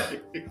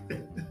sorry.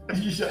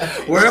 Yeah.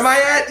 Where am I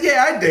at?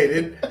 Yeah, I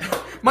dated.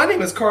 My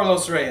name is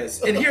Carlos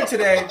Reyes, and here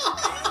today,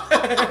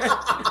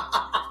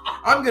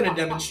 I'm gonna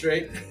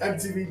demonstrate.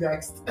 MTV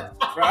Next.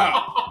 Bro,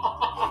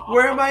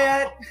 where am I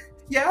at?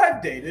 Yeah,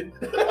 I've dated.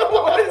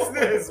 What is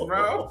this,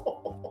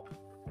 bro?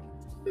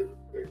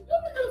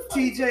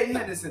 TJ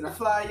Henderson, a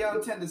fly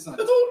young tender son.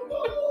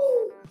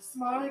 Oh,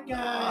 Smart no.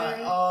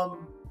 guy.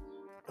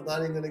 I'm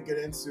not even gonna get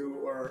into,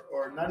 or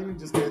not even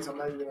just get into. I'm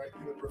not even gonna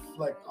even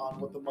reflect on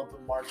what the month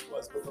of March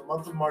was. But the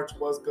month of March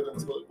was good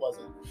until it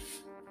wasn't.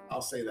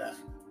 I'll say that.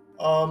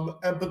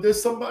 But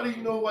there's somebody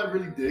who I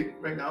really dig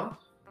right now.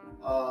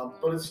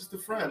 But it's just a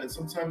friend, and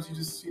sometimes you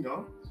just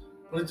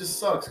but it just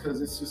sucks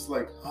because it's just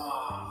like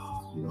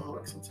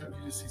like sometimes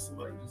you just see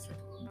somebody just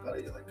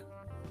like you're like,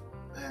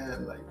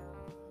 man, like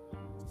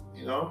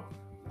and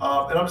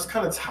I'm just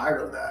kind of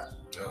tired of that.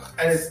 Ugh,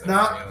 And it's that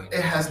not. feeling.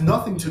 It has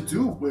nothing to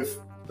do with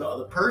the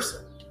other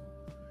person,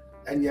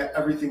 and yet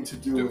everything to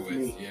do with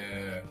me.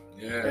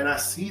 Yeah. And I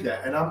see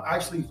that, and I'm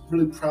actually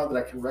really proud that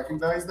I can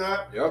recognize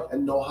that Yep.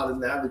 and know how to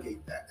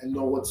navigate that, and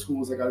know what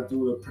tools I got to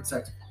do to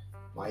protect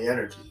my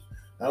energy.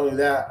 Not only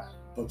that,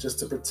 but just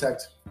to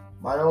protect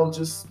my own,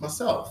 just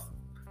myself.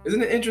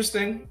 Isn't it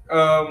interesting?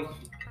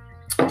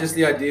 Just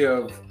the idea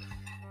of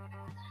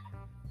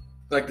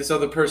like this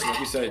other person, like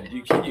you said,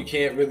 you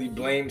can't really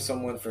blame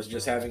someone for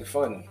just having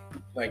fun.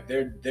 Like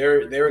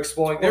they're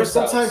exploring their Or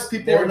sometimes selves.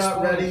 people They're are not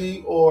exploring-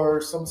 ready,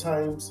 or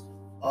sometimes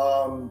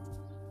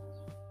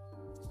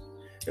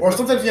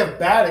you have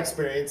bad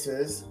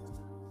experiences,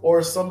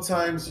 or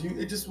sometimes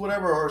it just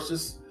whatever, or it's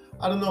just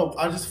I don't know.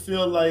 I just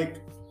feel like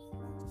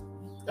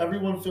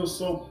everyone feels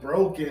so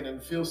broken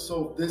and feels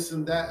so this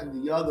and that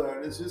and the other,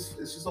 and it's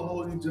just a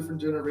whole new different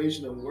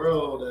generation and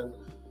world, and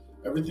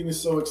everything is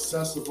so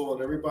accessible,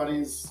 and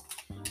everybody's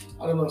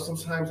I don't know.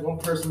 Sometimes one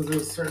person's in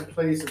a certain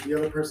place and the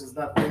other person's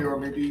not there,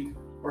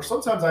 or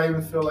sometimes I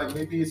even feel like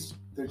maybe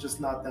they're just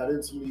not that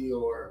into me,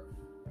 or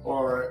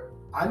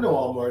I know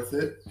I'm worth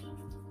it,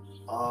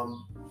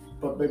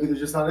 but maybe they're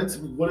just not into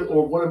me.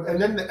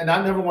 And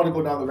I never want to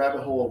go down the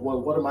rabbit hole of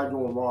what am I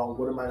doing wrong?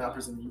 What am I not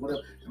presenting?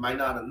 Am I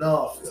not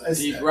enough?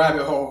 deep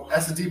rabbit hole.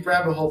 That's a deep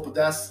rabbit hole, but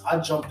I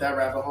jumped that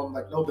rabbit hole. I'm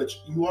like, no, bitch,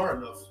 you are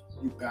enough,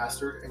 you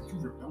bastard, and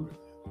you remember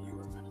that. You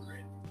remember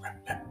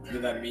it. You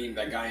know that meme,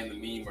 that guy in the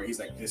meme where he's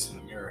like this in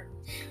the mirror.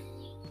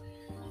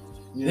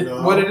 You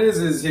know? What it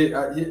is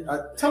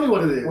Tell me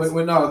what it is.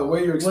 no, the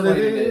way you're What it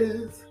explaining it.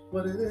 is.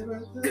 What it is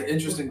right there. The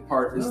interesting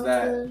part is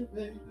that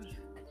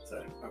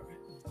Sorry.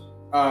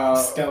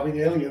 okay. Scouting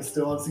Aliens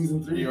still on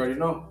season 3. You already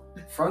know.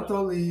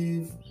 Frontal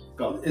leave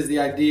Go. is the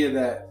idea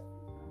that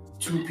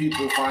two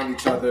people find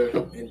each other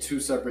in two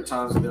separate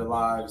times of their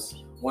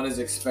lives. One is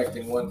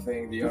expecting one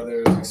thing, the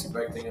other is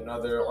expecting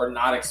another, or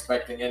not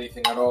expecting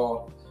anything at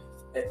all.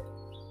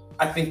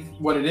 I think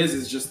what it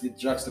is just the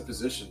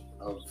juxtaposition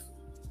of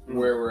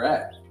where we're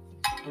at.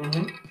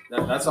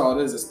 That's all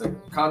it is. It's the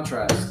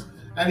contrast.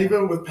 And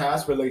even with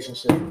past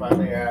relationships, if I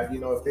may add,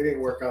 if they didn't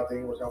work out, they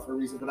didn't work out for a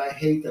reason. But I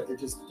hate that they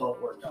just don't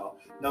work out.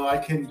 Now I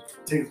can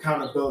take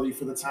accountability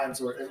for the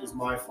times where it was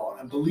my fault.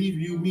 And believe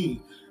you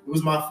me, it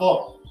was my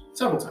fault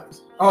several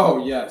times.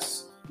 Oh,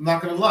 yes. I'm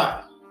not going to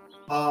lie.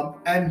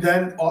 And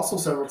then also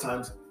several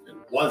times it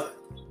wasn't.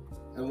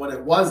 And when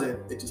it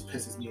wasn't, it just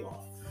pisses me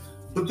off.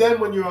 But then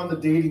when you're on the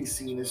dating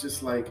scene, it's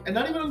just like, and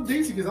not even on the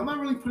dating scene, because I'm not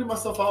really putting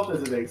myself out there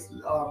today.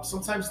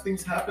 Sometimes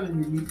things happen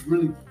and you meet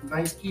really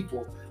nice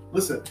people.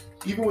 Listen,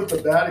 even with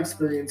the bad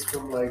experience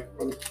from or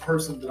the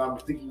person that I'm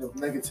thinking of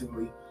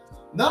negatively,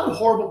 not a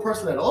horrible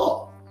person at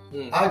all.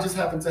 I just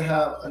happen to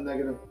have a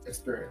negative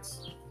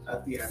experience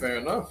at the end. Fair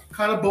enough.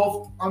 Kind of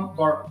both,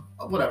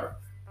 whatever.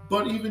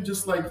 But even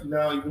just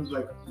now, even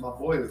my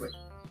boy is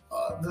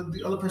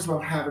the other person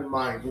I have in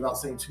mind, without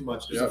saying too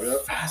much, is a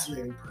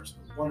fascinating person,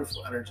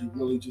 wonderful energy,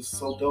 really just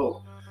so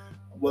dope,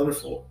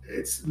 wonderful.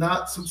 It's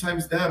not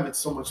sometimes them, it's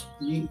so much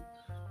me.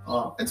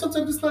 And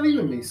sometimes it's not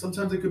even me.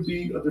 Sometimes it could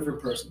be a different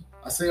person.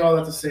 I say all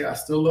that to say I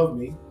still love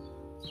me.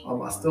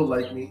 I still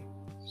like me.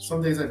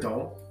 Some days I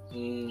don't.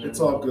 It's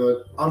all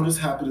good. I'm just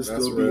happy to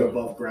still be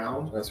above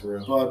ground. That's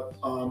real. But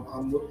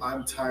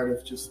I'm tired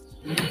of just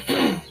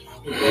to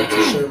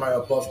share my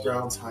above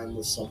ground time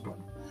with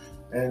someone.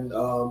 And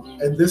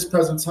in this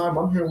present time,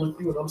 I'm here with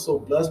you, and I'm so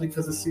blessed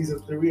because it's season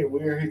 3, and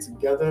we're here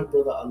together,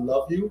 brother. I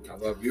love you. I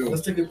love you.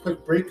 Let's take a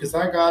quick break because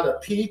I gotta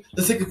pee.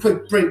 Let's take a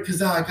quick break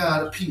because I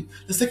gotta pee.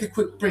 Let's take a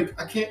quick break.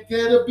 I can't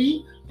get a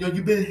beat. Yo,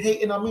 you've been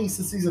hating on me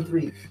since season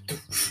 3,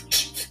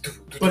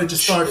 but it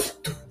just started.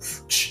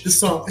 This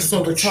song is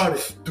so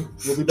retarded.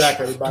 We'll be back,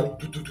 everybody.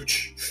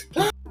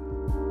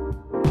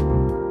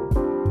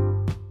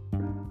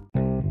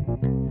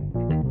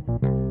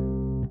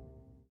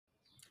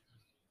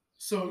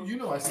 So,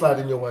 I slide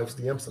in your wife's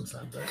DM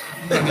sometimes, right?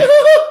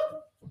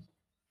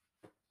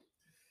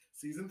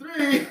 Season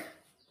 3.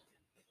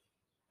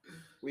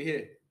 We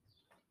here.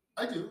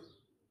 I do.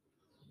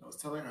 I was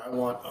telling her I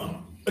want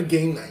a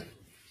game night.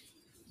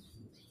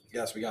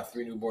 Yes, we got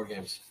 3 new board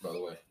games, by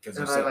the way. Because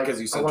you I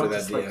sent want her to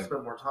that just, DM.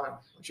 spend more time.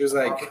 She was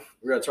like,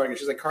 we were at Target.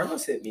 She was like,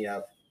 Carlos hit me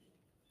up.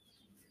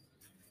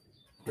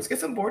 Let's get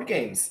some board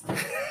games.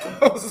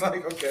 I was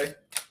like, okay.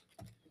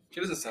 She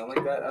doesn't sound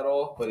like that at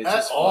all, but it's at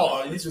just all.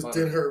 Fun. You it's just fun.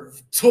 did her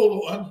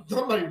total. I'm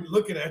not even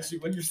looking at you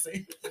when you're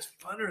saying it. It's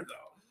funner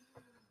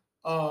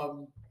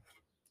though.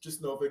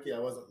 Just know, Vicky, I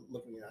wasn't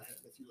looking at him.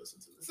 If you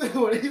listen to this,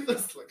 what he's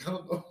just I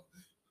don't know.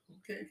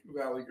 Okay,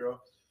 Valley girl.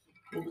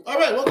 All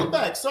right, welcome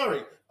back.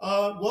 Sorry,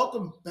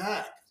 welcome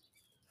back.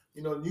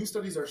 New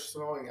studies are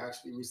showing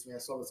actually recently. I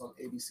saw this on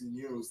ABC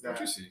News that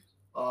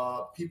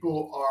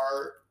people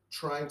are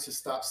trying to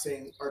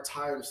are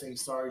tired of saying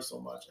sorry so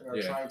much and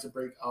are trying to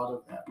break out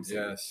of that.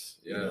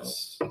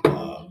 Yes.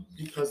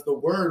 Because the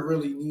word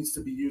really needs to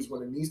be used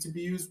when it needs to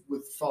be used,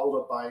 followed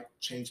up by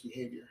change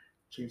behavior,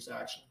 change to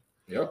action.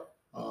 Yep.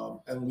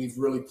 And we've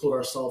really pulled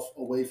ourselves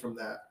away from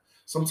that.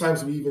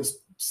 Sometimes we even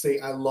say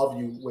I love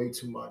you way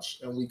too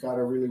much, and we got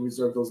to really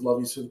reserve those love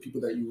yous to the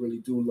people that you really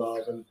do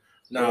love. And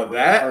now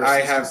that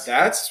I have,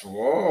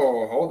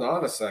 whoa, hold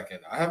on a second.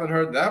 I haven't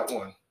heard that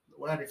one.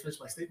 Well, I didn't finish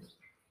my statement.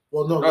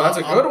 Well, no, that's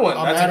a good one.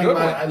 That's a good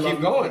one. Keep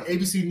going.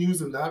 ABC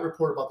News and that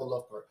report about the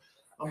love part.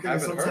 I'm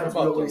thinking sometimes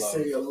we always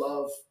say a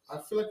love. I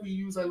feel like we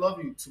use I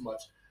love you too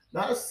much.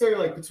 Not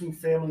necessarily between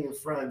family and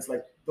friends,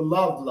 like the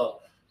love,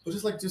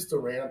 but just to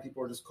random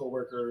people or just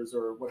coworkers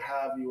or what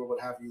have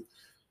you.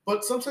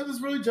 But sometimes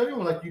it's really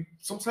genuine.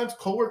 Sometimes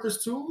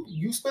coworkers too.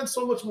 You spend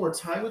so much more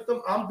time with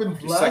them. I've been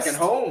blessed.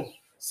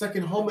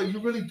 Second home that you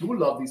really do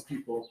love these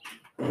people,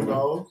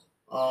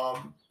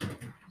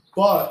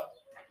 But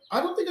I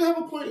don't think I have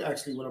a point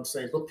actually what I'm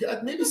saying,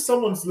 but maybe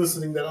someone's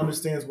listening that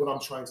understands what I'm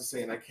trying to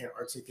say and I can't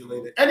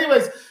articulate it.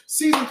 Anyways,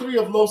 season 3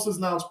 of Losa's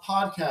Lounge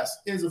podcast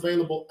is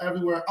available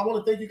everywhere. I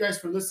want to thank you guys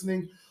for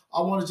listening.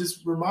 I want to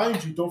just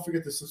remind you, don't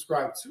forget to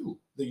subscribe to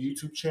the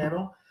YouTube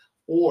channel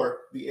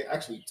or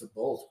to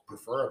both,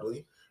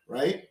 preferably,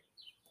 right?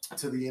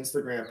 To the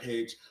Instagram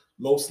page,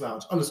 Los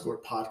Lounge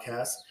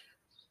 _podcast.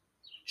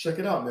 Check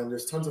it out, man.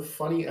 There's tons of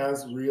funny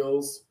ass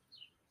reels,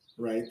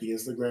 right? The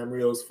Instagram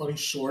reels, funny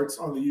shorts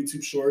on the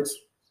YouTube shorts.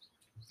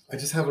 I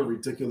just have a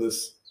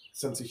ridiculous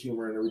sense of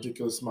humor and a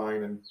ridiculous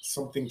mind, and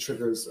something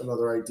triggers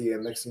another idea.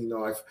 And next thing you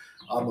know,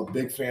 I'm a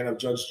big fan of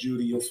Judge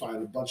Judy. You'll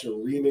find a bunch of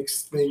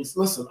remix things.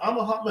 Listen, I'm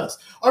a hot mess.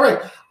 All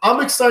right,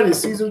 I'm excited.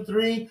 Season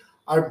 3.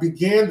 I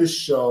began this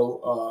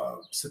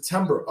show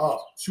September of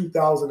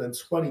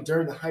 2020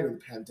 during the height of the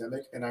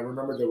pandemic, and I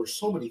remember there were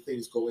so many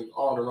things going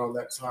on around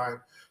that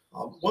time.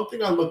 One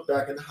thing I look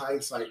back in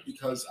hindsight,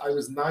 because I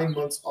was 9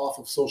 months off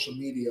of social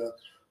media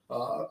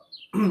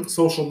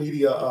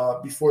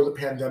before the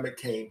pandemic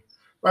came.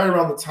 Right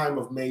around the time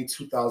of May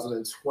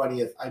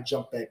 2020, I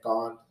jumped back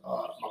on.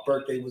 My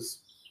birthday was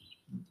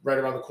right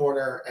around the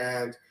corner,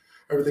 and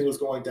everything was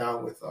going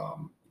down with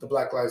the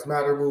Black Lives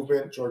Matter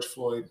movement, George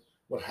Floyd,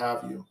 what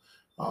have you.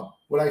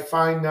 What I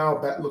find now,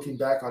 looking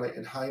back on it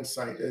in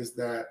hindsight, is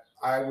that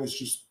I was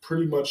just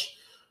pretty much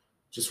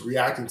just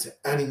reacting to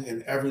any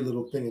and every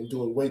little thing and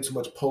doing way too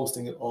much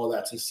posting and all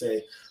that to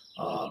say.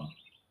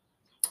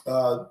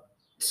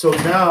 So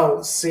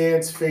now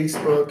sans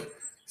Facebook,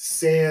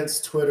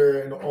 sans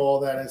Twitter, and all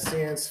that, and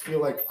sans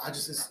feel like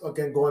it's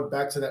again going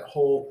back to that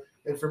whole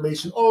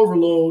information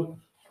overload.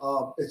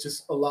 It's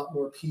just a lot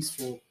more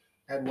peaceful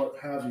and what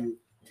have you.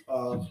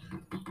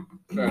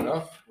 Fair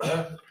enough.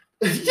 Yeah.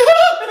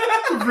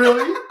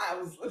 Really? I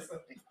was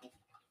listening.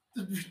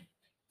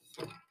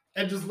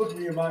 And just look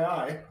me in my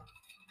eye.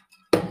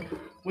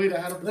 Wait, I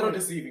had a Little point.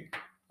 deceiving.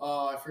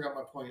 I forgot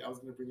my point. I was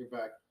gonna bring it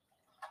back.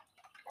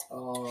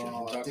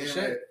 Talking Damn shit.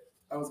 it.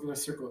 I was gonna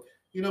circle.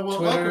 You know what?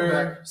 Welcome Twitter,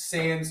 back.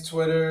 sans.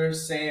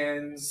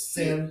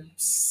 San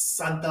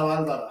Santa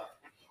Barbara.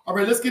 All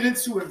right, let's get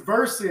into it.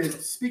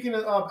 Versus. Speaking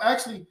of,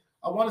 actually,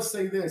 I want to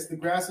say this: the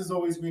grass is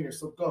always greener.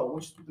 So go.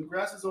 The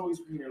grass is always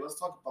greener. Let's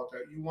talk about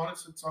that. You wanted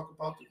to talk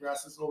about the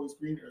grass is always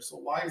greener. So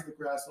why is the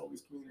grass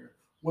always greener?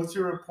 What's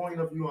your point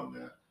of view on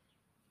that?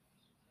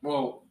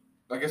 Well,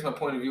 I guess my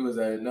point of view is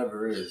that it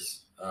never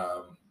is.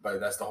 But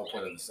that's the whole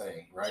point of the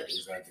saying, right?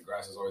 Is that the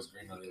grass is always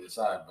green on the other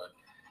side. But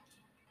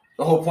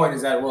the whole point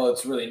is that, well,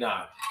 it's really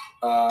not.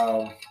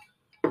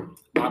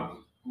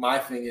 My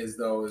thing is,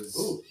 though,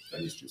 Ooh,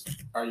 that is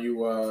just. are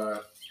you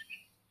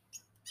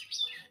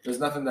there's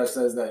nothing that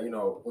says that,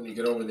 when you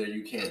get over there,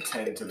 you can't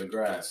tend to the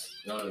grass,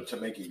 to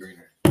make it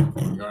greener.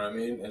 You know what I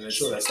mean? And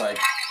Sure. that's like,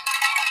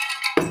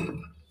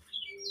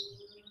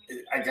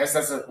 I guess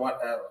that's a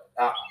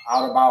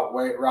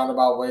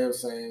roundabout way of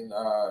saying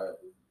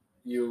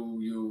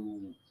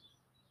you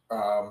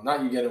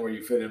not you get in where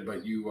you fit in,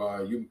 but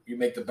you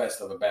make the best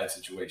of a bad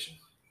situation.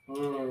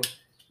 Mm.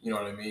 You know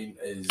what I mean?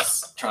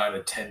 Is trying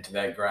to tend to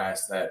that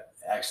grass that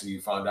actually you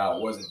found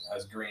out wasn't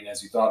as green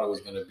as you thought it was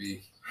going to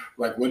be.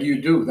 Like, what do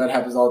you do? That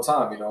happens all the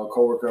time. A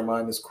coworker of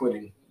mine is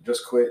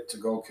just quit to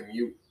go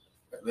commute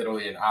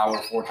literally an hour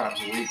 4 times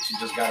a week. She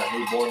just got a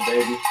newborn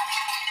baby.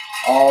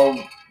 All,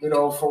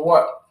 for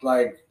what?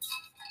 Like,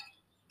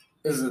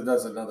 that's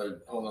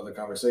another whole other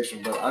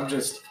conversation. But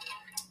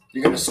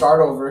you're going to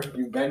start over.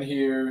 You've been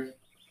here.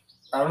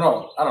 I don't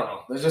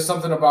know. There's just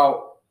something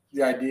about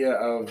the idea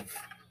of,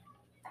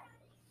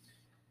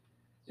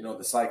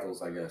 the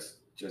cycles, I guess.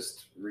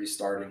 Just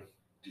restarting,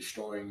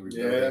 destroying,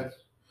 rebuilding. Yeah.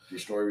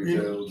 Destroy,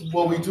 rebuild.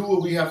 Well, we do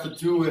what we have to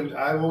do,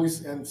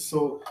 and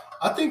so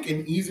I think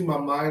in easing my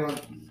mind on,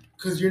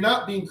 because you're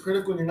not being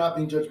critical and you're not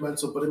being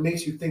judgmental, but it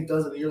makes you think,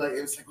 doesn't it?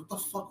 It's like, what the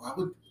fuck? Why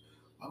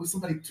would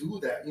somebody do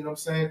that? You know what I'm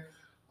saying?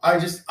 I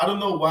don't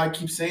know why I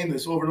keep saying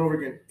this over and over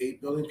again.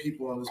 8 billion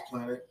people on this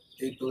planet,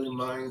 8 billion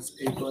minds,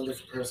 8 billion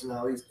different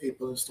personalities, 8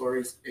 billion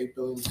stories, 8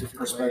 billion different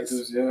perspectives.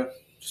 ways. Yeah.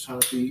 Just trying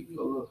to be a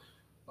little.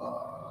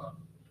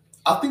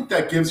 I think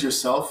that gives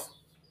yourself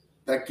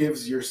a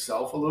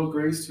little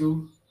grace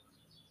too.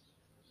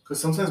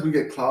 Because sometimes we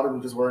get clouded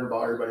and just worrying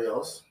about everybody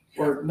else.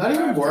 Or not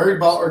even worried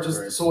about, or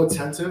just so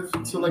attentive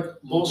to like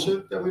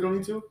bullshit that we don't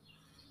need to.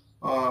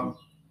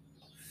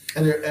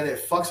 And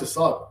it fucks us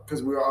up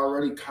because we are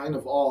already kind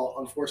of all,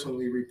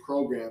 unfortunately,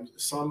 reprogrammed.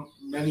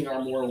 Many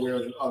are more aware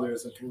than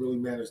others and can really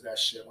manage that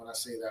shit when I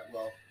say that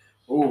well.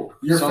 Oh,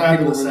 you're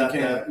fabulous at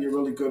that. You're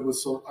really good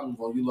with you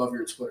love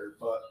your Twitter,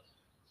 but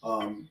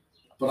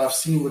I've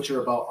seen what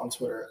you're about on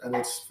Twitter and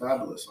it's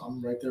fabulous. I'm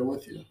right there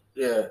with you.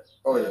 Yeah.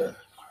 Oh yeah.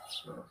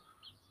 So,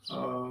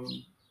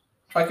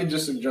 if I could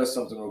just suggest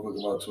something real quick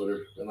about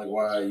Twitter and like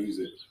why I use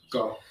it.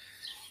 Go.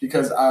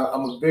 Because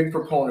I'm a big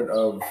proponent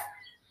of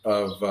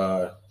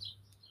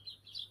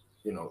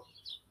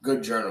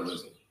good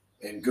journalism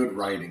and good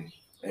writing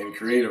and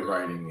creative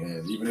writing,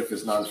 and even if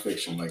it's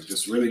nonfiction, like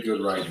just really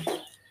good writing.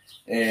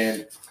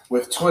 And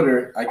with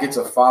Twitter, I get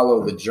to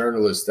follow the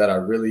journalists that I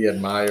really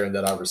admire and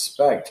that I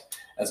respect,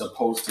 as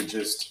opposed to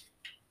just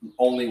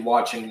only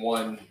watching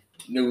one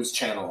news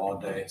channel all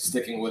day,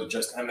 sticking with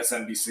just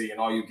MSNBC, and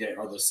all you get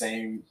are the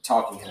same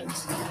talking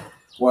heads.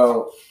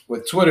 Well,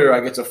 with Twitter,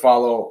 I get to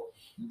follow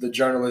the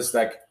journalists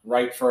that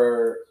write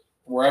for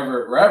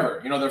wherever,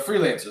 they're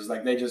freelancers.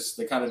 Like they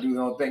kind of do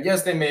their own thing.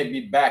 Yes, they may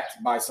be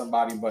backed by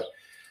somebody, but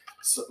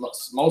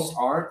most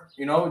aren't.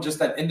 Just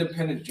that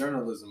independent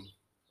journalism.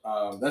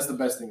 That's the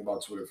best thing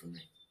about Twitter for me.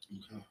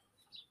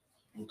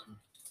 Okay.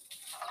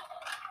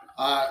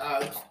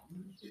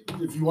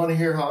 If you want to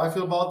hear how I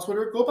feel about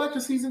Twitter, go back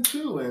to season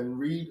 2 and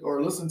read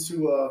or listen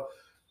to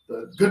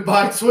the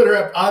Goodbye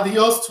Twitter,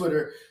 Adios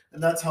Twitter,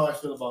 and that's how I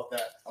feel about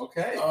that.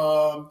 Okay.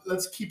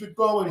 Let's keep it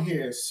going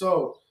here.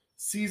 So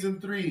season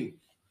 3,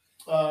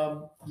 yeah,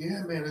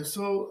 man. And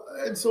so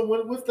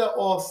with that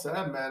all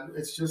said, man,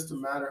 it's just a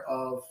matter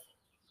of.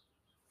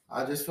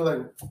 I just feel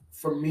like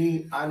for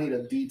me, I need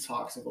a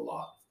detox of a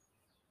lot,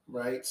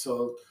 right?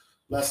 So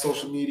less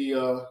social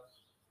media.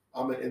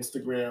 I'm an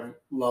Instagram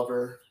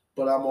lover,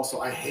 but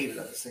I hate it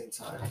at the same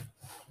time.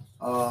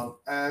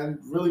 And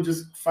really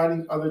just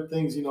finding other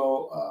things,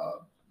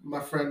 my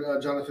friend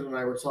Jonathan and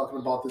I were talking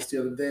about this the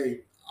other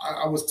day.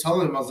 I was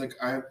telling him, I was like,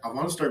 I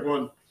want to start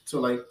going to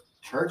like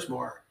church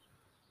more,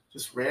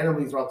 just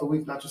randomly throughout the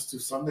week, not just to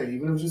Sunday,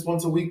 even if it's just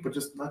once a week, but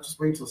just not just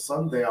wait till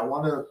Sunday. I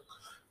want to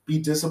be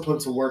disciplined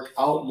to work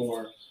out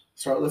more.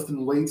 start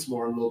lifting weights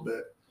more a little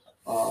bit,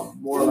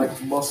 more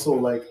like muscle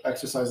like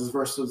exercises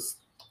versus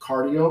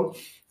cardio,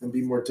 and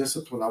be more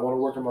disciplined. I want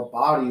to work on my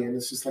body, and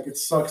it's just like it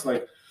sucks.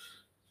 Like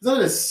it's not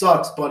that it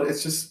sucks, but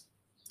it's just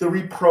the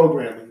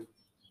reprogramming.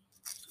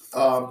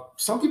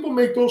 Some people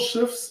make those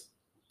shifts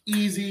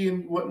easy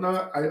and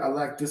whatnot. I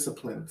lack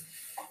discipline.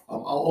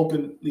 I'll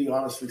openly,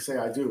 honestly say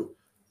I do.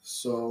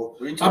 So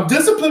I'm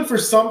disciplined for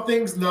some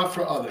things, not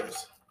for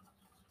others.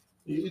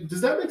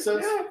 Does that make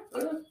sense?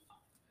 Yeah.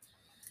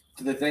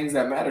 To the things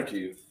that matter to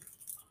you.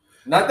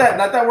 Not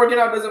that working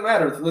out doesn't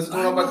matter. Listen to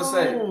what I'm about to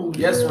say.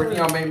 Yes, working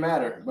out may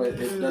matter, but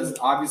it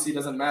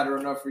doesn't matter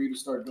enough for you to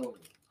start doing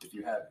it if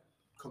you haven't.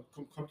 Come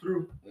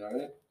through. All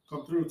right.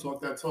 Come through.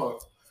 Talk that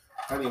talk.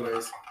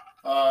 Anyways,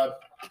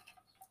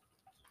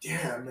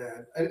 yeah,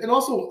 man, and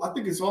also I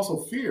think it's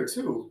also fear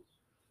too.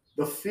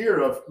 The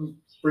fear of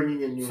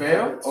bringing in new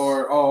habits.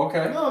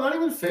 Okay. No, not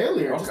even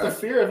failure. Okay. Just the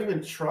fear of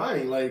even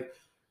trying. Like,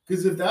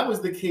 because if that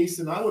was the case,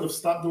 then I would have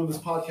stopped doing this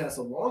podcast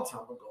a long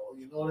time ago.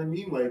 You know what I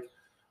mean? Like,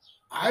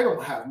 I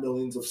don't have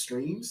millions of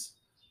streams.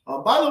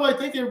 By the way,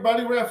 thank you,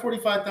 everybody. We're at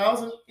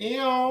 45,000.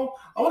 I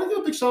want to give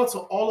a big shout out to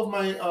all of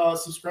my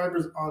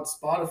subscribers on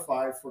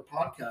Spotify for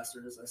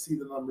podcasters. I see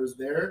the numbers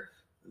there.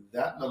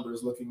 That number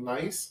is looking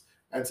nice.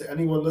 And to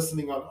anyone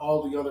listening on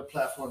all the other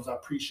platforms, I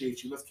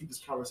appreciate you. Let's keep this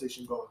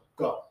conversation going.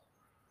 Go.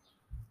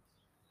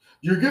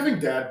 You're giving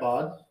dad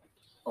bod.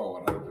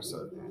 Oh,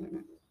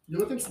 100%. You're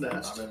looking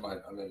snatched. I'm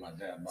in my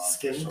dad bod.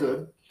 Skin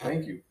good.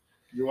 Thank you.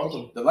 You're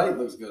welcome. The light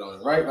looks good on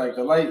it, right? Like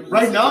the light.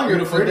 Right now, you're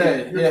beautiful pretty.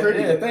 day. You're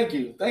pretty. Yeah, thank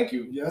you.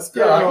 Yes,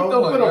 girl. Yeah, how you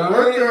doing? Better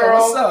work, girl.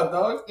 What's up,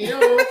 dog?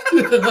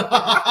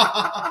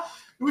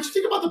 What you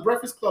think about the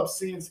Breakfast Club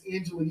since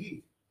Angela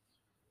Yee?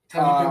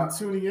 Have you been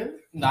tuning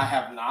in? I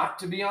have not,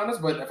 to be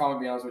honest. But if I'm gonna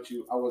be honest with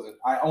you, I wasn't.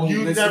 I only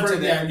You listened never- to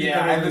the yeah, you never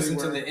I really listened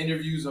to were. the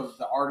interviews of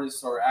the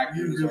artists or actors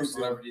You really or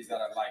celebrities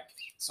that I like.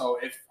 So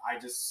if I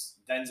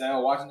just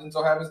Denzel Washington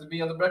so happens to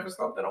be on the Breakfast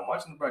Club, then I'm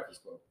watching the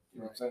Breakfast Club.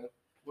 You know what I'm saying?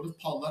 What if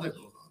Pauletta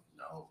goes on?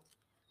 No,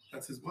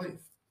 that's his wife.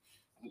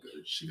 I'm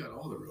good. She got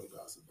all the real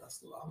gossip.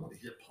 I want to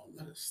hear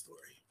Pauletta's story.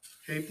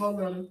 Hey,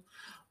 Pauletta.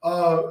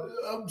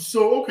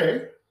 So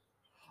okay,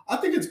 I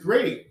think it's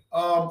great.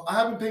 I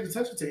haven't paid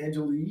attention to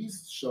Angela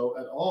Yee's show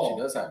at all.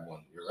 She does have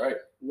one. You're right.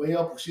 Way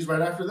up. She's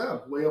right after them.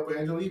 Way up with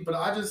Angela Yee. But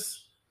I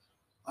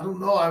don't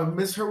know. I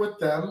miss her with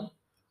them.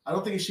 I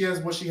don't think she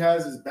has what she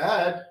has is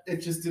bad. It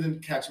just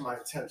didn't catch my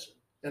attention.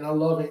 And I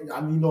love it. I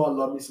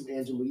love me some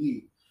Angela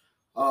Yee.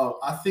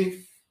 I think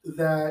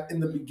that in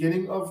the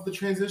beginning of the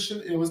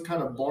transition, it was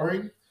kind of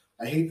boring.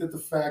 I hate that the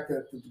fact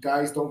that the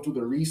guys don't do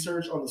the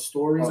research on the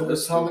stories that they're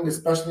telling,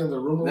 especially on the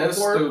rumor That's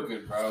report.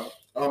 stupid, bro.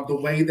 The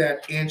way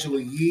that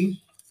Angela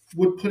Yee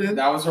would put in.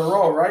 That was her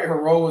role, right?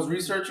 Her role was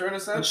researcher in a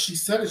And sense. she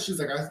said it. She's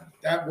like,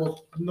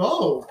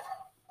 no.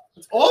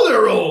 It's all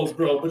their roles,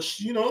 bro. But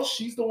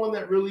she's the one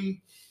that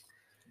really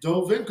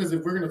dove in, because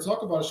if we're going to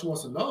talk about it, she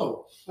wants to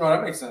know. No,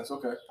 that makes sense.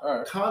 Okay. All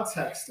right.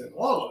 Context and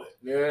all of it.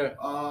 Yeah.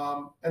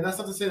 And that's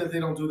not to say that they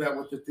don't do that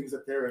with the things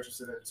that they're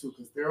interested in too,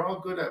 because they're all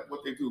good at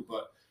what they do.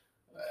 But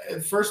in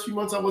the first few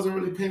months, I wasn't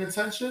really paying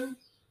attention.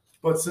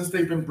 But since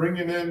they've been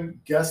bringing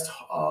in guest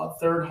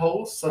third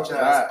hosts, such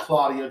as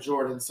Claudia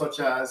Jordan,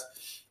 such as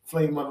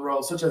Flame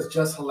Monroe, such as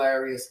Just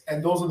Hilarious,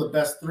 and those are the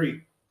best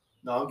three.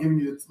 Now I'm giving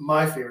you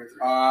my favorite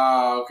three.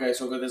 Okay.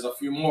 So there's a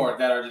few more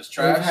that are just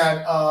trash. We've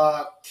had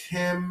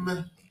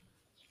Kim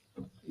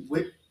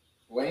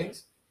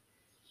Wayne's?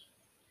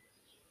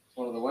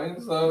 One of the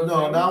Wayne's?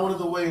 No, not one of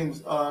the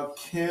Waynes.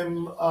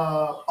 Kim.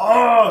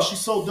 She's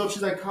so dope.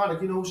 She's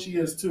iconic. You know who she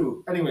is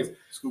too. Anyways,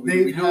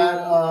 they've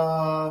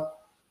had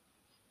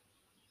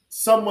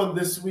someone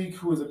this week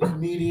who is a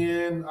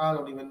comedian. I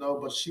don't even know,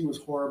 but she was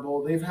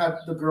horrible. They've had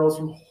the girls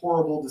from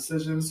Horrible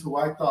Decisions, who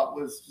I thought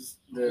was just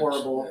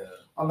horrible. Yeah.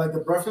 I'm like, the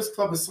Breakfast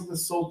Club is something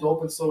so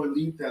dope and so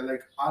elite that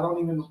like I don't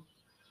even.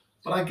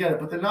 But I get it.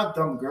 But they're not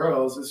dumb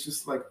girls. It's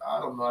just like I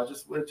don't know.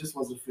 It just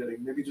wasn't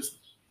fitting. Maybe just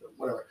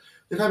whatever.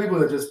 They've had people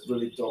that just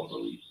really don't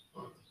really.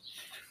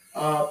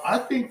 I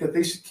think that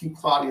they should keep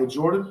Claudia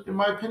Jordan, in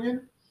my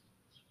opinion.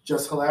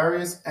 Just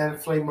Hilarious and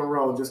Flame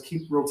Monroe. Just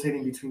keep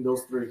rotating between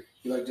those three.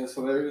 You like Just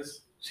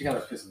Hilarious? She kind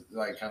of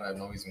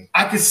annoys me.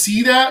 I could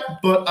see that,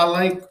 but I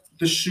like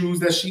the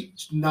shoes that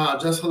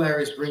Just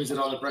Hilarious brings it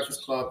on the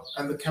Breakfast Club,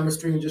 and the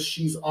chemistry and just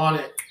she's on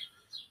it.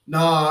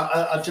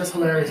 Just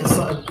Hilarious is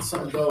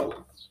something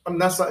dope. I'm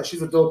not something.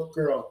 She's a dope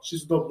girl.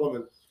 She's a dope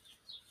woman.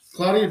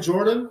 Claudia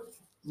Jordan.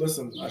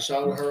 Listen, I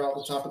shouted her out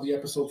the top of the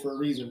episode for a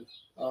reason.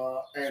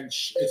 And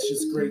it's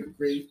just great.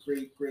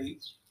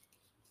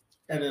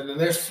 And then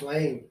there's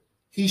Flame.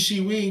 He,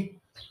 she, we.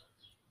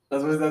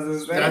 That's what it.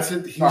 That's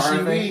it. He, she,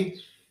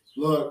 we.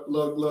 Look.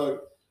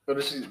 What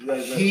is she?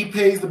 He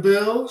pays the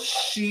bill.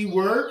 She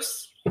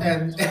works.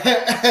 And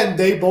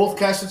they both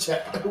cash the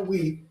check.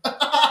 We.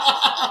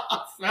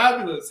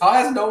 Fabulous. How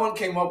has no one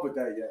came up with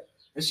that yet?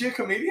 Is she a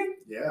comedian?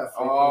 Yeah.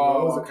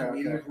 Monroe is a okay.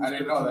 comedian who's I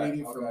didn't been a know that.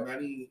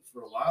 comedian for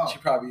a while. She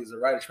probably is a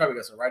writer. She probably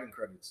got some writing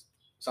credits.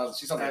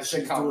 She's on And a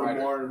she's sitcom doing writer.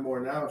 more and more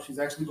now. She's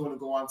actually going to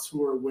go on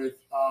tour with,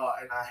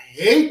 and I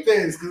hate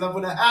this because I'm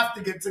going to have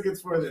to get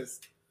tickets for this.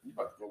 You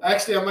about to go.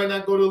 Actually, I might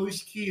not go to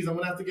Alicia Keys. I'm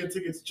gonna have to get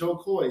tickets. Joe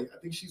Coy. I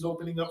think she's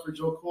opening up for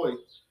Joe Coy.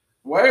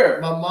 Where?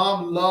 My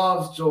mom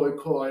loves Joey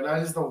Coy, and I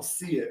just don't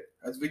see it.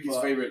 That's Vicky's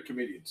But- favorite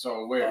comedian.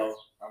 So where? Oh.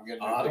 I'm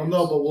getting. I don't tickets.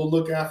 know, but we'll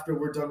look after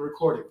we're done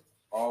recording.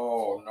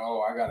 Oh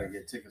no, I gotta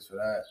get tickets for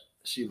that.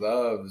 She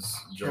loves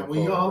Joe Can we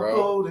Coy, all bro.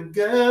 go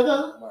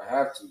together I might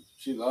have to.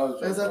 She loves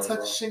Joe as I Coy,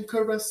 touch and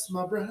caress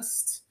my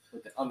breast?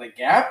 bro. On the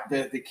Gap,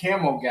 the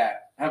camo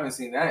Gap. I haven't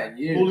seen that in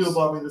years. Julio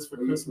bought me this for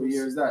What Christmas.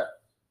 year is that?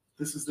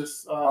 This is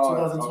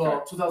 2012,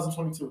 okay.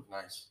 2022.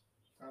 Nice.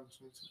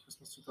 2022,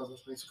 Christmas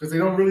 2022. Because they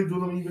don't really do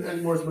them even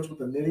anymore as much with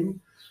the knitting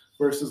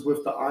versus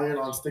with the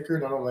iron-on sticker.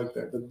 And I don't like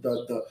that.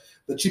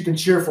 The cheap and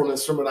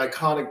cheerfulness from an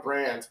iconic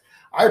brand.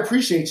 I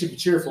appreciate cheap and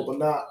cheerful, but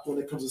not when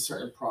it comes to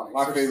certain products.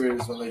 My favorite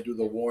is when they do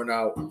the worn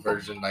out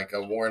version, like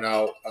a worn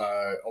out,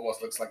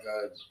 almost looks like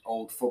a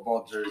old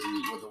football jersey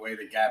with the way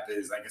the Gap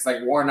is. Like it's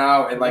like worn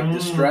out and like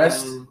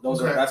distressed.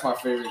 Those okay. are that's my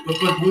favorite.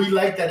 But we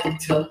like that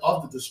detail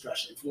of the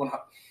distraction.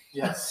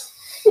 Yes.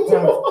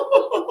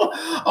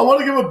 I want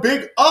to give a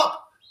big up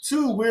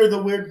to We're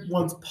the Weird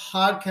Ones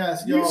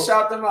podcast. Yo, You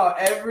shout them out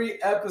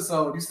every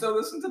episode. You still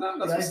listen to them?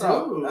 That's Yeah, what's I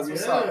up. do. That's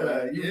what's Yeah. up,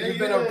 man. You've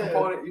been a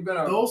proponent. You've been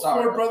a those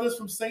sorry. four brothers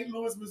from St.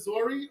 Louis,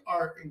 Missouri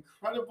are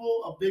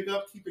incredible. A big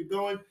up. Keep it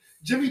going.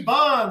 Jimmy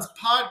Bond's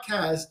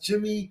podcast.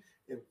 Jimmy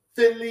in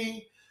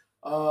Philly.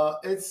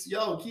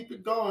 Keep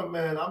it going,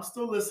 man. I'm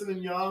still listening,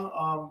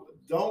 y'all.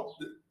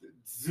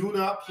 Do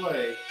not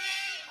play.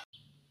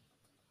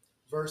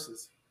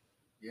 Versus.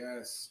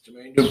 Yes,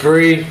 Jermaine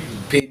Dupri,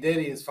 P.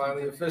 Diddy is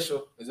finally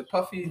official. Is it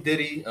Puffy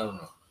Diddy? I don't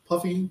know.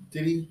 Puffy,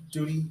 Diddy,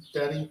 Duty,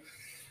 Daddy,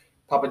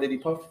 Papa Diddy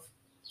Puff.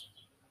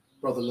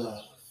 Brother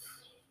Love.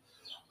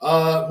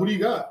 Who do you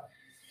got?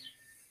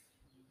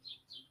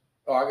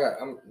 Oh,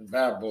 I'm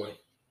Bad Boy.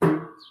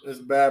 It's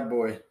Bad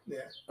Boy. Yeah.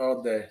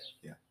 All day.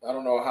 Yeah. I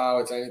don't know how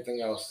it's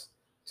anything else,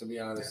 to be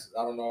honest.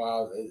 I don't know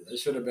how it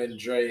should have been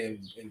Dre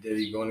and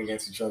Diddy going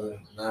against each other,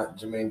 not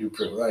Jermaine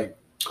Dupri. Like,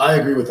 I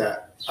agree with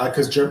that.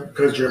 Because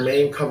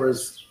Jermaine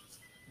covers.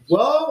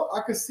 Well,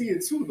 I could see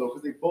it too, though,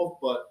 because they both,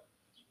 but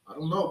I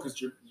don't know,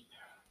 because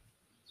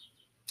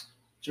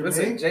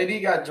listen, Jermaine,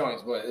 JD got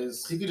joints, but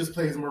he could just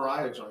play his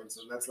Mariah joints,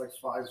 and that's like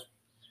 5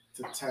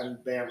 to 10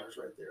 banners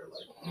right there.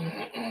 Like,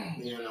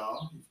 you've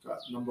got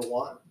number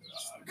one.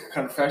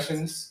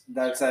 Confessions,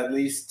 that's at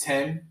least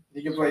 10.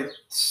 He can play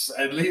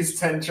at least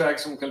 10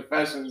 tracks from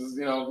Confessions.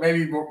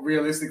 Maybe more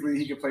realistically,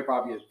 he could play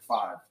probably at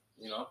 5,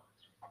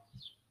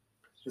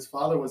 His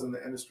father was in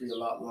the industry a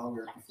lot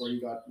longer before he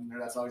got in there.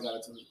 That's how he got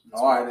into it.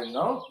 Oh, I didn't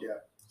know. Yeah.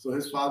 So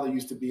his father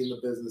used to be in the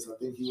business. I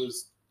think he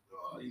was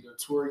either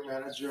touring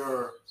manager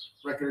or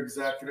record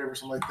executive or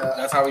something like that.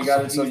 That's how he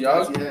got it so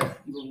young? Yeah.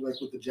 Even like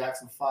with the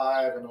Jackson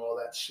 5 and all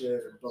that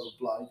shit and blah, blah,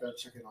 blah. You got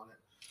to check in on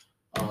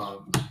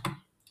it.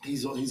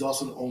 He's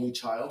also the only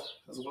child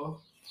as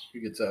well. You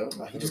could tell.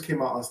 He just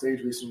came out on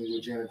stage recently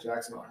with Janet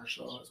Jackson on her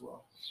show as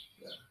well.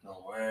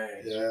 No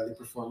way. Yeah, they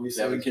performed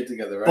They have a recently. kid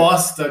together, right?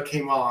 Busta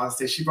came out on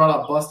stage. She brought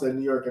out Busta in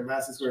New York at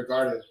Madison Square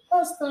Garden.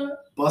 Busta.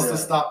 Busta Yeah.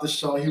 stopped the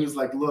show. He was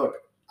like, "Look,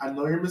 I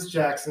know you're Miss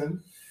Jackson,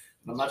 and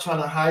I'm not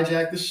trying to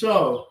hijack the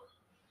show.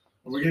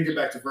 And we're gonna get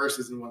back to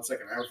verses in 1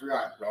 second. I haven't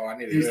forgotten." Bro, I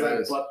need to He's hear like,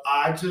 this. "But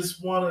I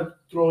just want to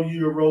throw you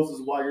your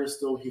roses while you're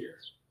still here,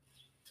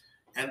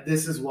 and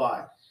this is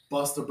why."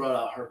 Busta brought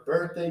out her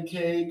birthday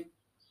cake.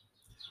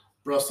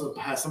 Busta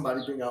had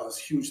somebody bring out this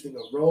huge thing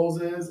of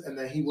roses, and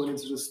then he went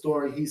into the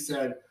story. He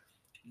said,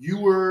 "You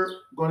were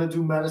going to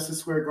do Madison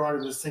Square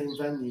Garden, the same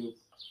venue,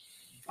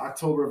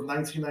 October of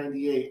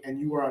 1998, and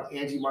you were on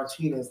Angie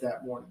Martinez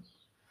that morning.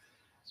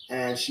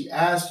 And she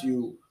asked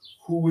you,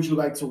 who would you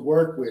like to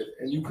work with?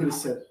 And you could have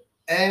said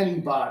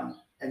anybody.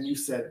 And you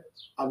said,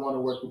 I want to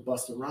work with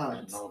Busta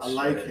Rhymes. No I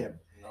like shit. him."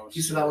 No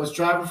He said, shit. "I was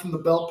driving from the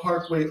Belt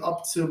Parkway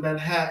up to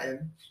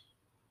Manhattan.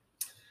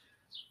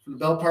 From the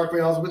Belt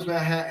Parkway, I was with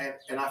Manhattan,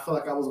 and I felt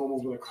like I was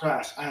almost going to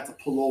crash. I had to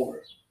pull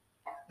over.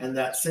 And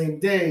that same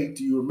day,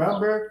 do you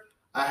remember?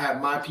 I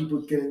had my people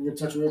get in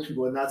touch with your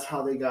people, and that's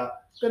how they got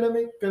gonna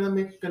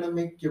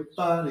make your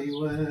body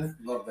wet."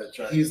 Love that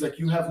track. He's like,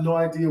 "You have no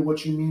idea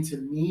what you mean to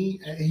me,"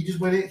 and he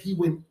just went in. He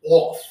went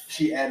off.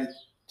 She added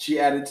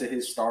to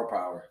his star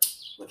power.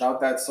 Without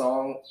that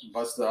song,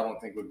 Busta, I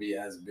don't think would be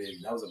as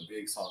big. That was a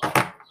big song.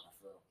 I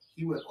feel.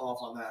 He went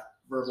off on that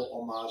verbal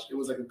homage. It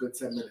was like a good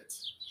 10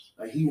 minutes.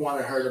 Like, he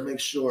wanted her to make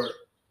sure,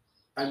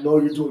 I know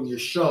you're doing your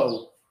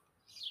show,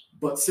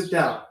 but sit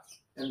down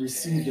and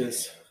receive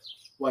this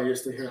while you're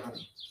still here,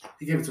 honey.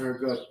 He gave it to her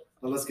good.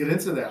 Now let's get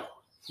into that.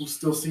 Who's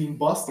still seeing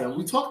Busta?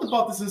 We talked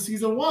about this in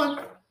season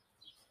 1.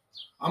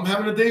 I'm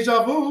having a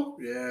deja vu.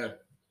 Yeah,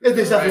 Is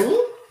deja Right.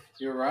 vu?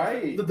 you're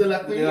right. The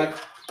Dela Queen? You're like,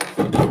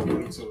 beat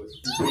me to it.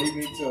 Beat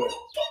me to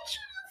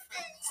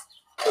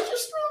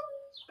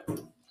it.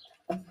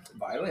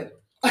 Violent.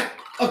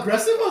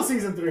 Aggressive on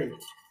season 3.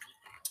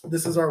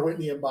 This is our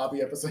Whitney and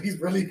Bobby episode. He's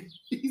really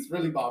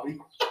Bobby.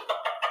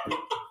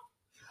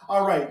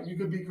 All right, you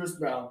could be Chris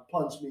Brown.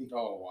 Punch me.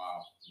 Oh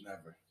wow,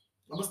 never.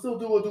 I'm gonna still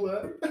do a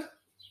duet.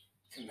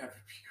 Can never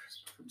be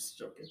Chris. I'm just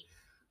joking.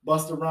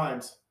 Busta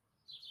Rhymes.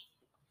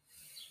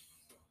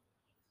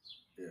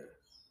 Yeah,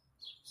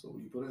 So what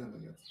are you putting him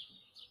against?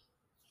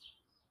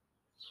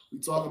 We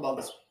talk about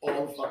this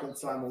all the fucking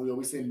time, and we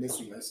always say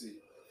Missy.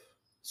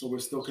 So we're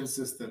still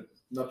consistent.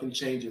 Nothing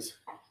changes.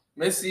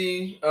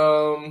 Missy.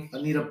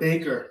 Anita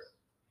Baker.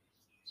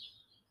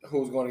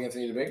 Who's going against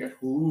Anita Baker?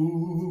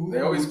 Ooh. They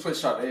always put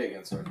Sade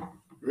against her.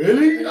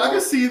 Really? I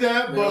can see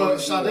that, They but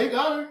always do Sade that.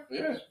 got her.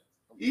 Yeah.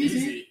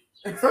 Easy.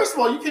 First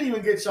of all, you can't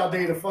even get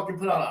Sade to fucking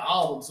put out an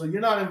album, so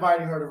you're not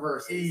inviting her to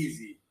verse.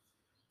 Easy.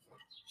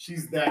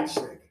 She's that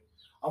chick.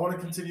 I want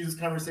to continue this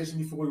conversation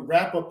before we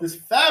wrap up this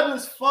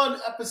fabulous, fun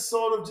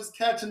episode of Just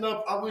Catching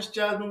Up. I wish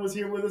Jasmine was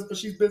here with us, but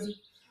she's busy.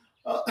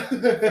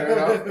 Fair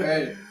enough.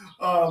 Hey.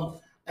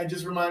 And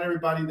just remind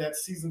everybody that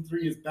season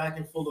 3 is back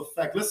in full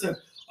effect. Listen,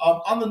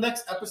 on the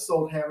next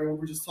episode, Harry, when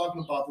we're just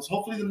talking about this,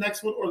 hopefully the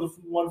next one or the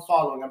one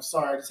following, I'm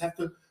sorry, I just have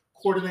to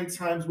coordinate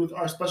times with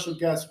our special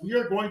guests. We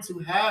are going to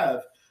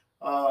have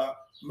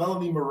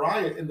Melanie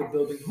Mariah in the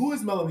building. Who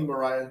is Melanie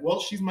Mariah?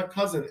 Well, she's my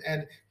cousin,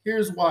 and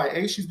here's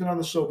why. She's been on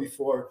the show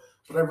before,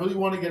 but I really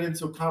want to get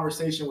into a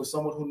conversation with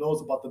someone who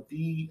knows about the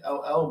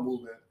BLL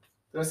movement.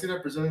 Did I say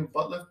that? Brazilian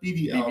butt lift?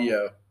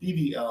 BBL.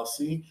 BBL,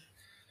 see?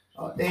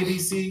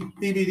 ABC,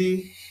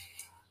 BBD,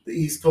 the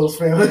East Coast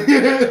family.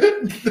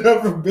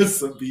 Never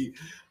miss a beat.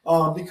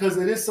 Because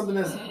it is something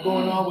that's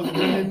going on with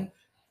women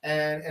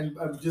and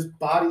just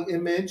body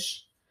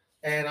image,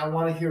 and I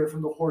want to hear it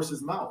from the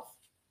horse's mouth.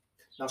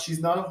 Now, she's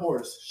not a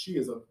horse. She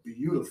is a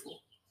beautiful,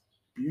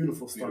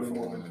 stunning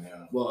woman.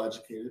 Yeah. Well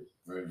educated.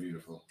 Very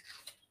beautiful.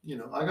 You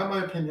know, I got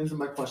my opinions and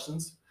my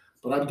questions,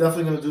 but I'm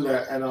definitely going to do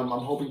that, and I'm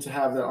hoping to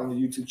have that on the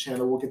YouTube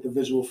channel. We'll get the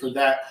visual for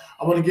that.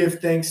 I want to give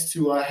thanks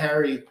to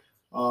Harry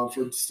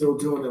for still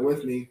doing it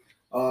with me.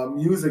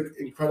 Music,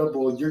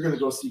 incredible. You're going to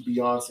go see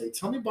Beyonce.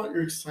 Tell me about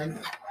your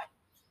excitement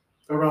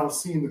around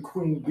seeing the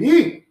Queen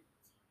Bee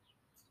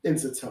in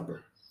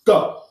September.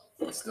 Go.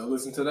 Still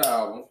listen to the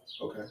album.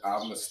 Okay.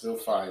 Album is still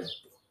fire.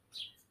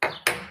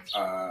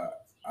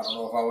 I don't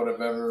know if I would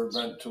have ever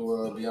went to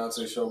a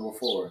Beyonce show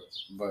before,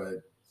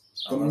 but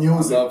I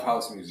love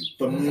house music.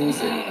 The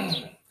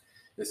music.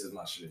 This is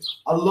my shit.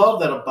 I love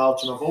that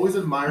about you. And I've always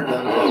admired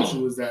that about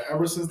you, is that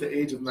ever since the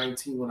age of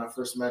 19 when I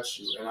first met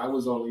you, and I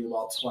was only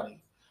about 20,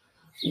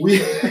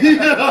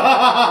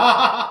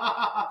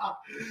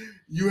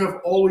 you have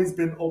always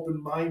been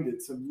open-minded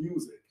to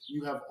music.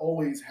 You have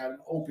always had an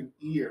open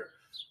ear.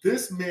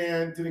 This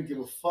man didn't give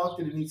a fuck,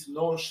 didn't need to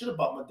know shit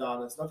about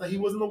Madonna. It's not that he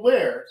wasn't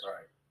aware.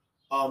 Right.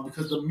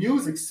 Because the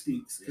music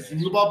speaks. Because you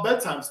knew about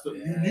bedtime stuff.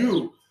 You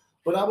knew.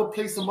 But I would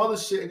play some other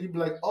shit and you'd be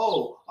like,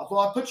 oh, I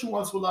thought I put you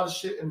onto a lot of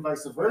shit and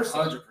vice versa.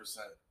 100%.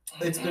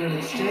 It's been an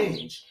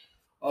exchange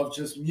of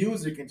just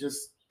music and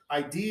just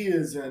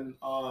ideas and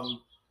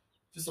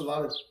just a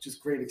lot of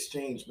just great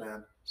exchange,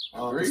 man.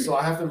 So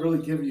I have to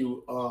really give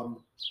you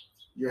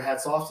your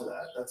hats off to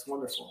that. That's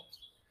wonderful.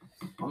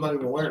 I'm not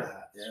even wearing a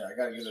hat. Yeah, I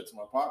gotta give it to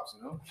my pops,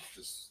 you know?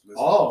 Just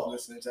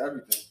listening to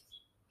everything.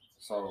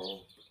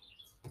 So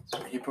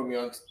he put me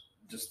on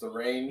just the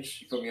range.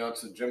 He put me on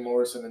to Jim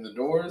Morrison and the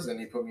Doors, and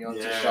he put me on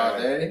to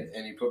Sade,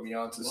 and he put me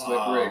on to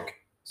Slick Rick.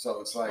 So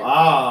it's like,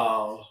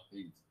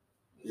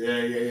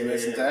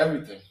 listen to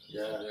everything.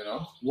 Yeah, you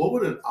know. What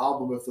would an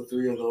album if the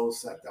three of those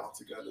sat down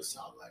together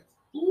sound like?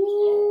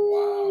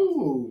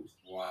 Ooh,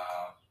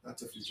 wow.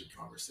 That's a future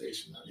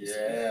conversation.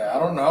 Yeah, I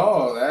don't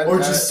know. Or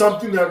just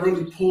something that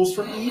really pulls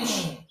from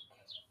each.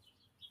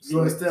 You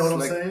understand what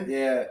I'm saying?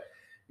 Yeah.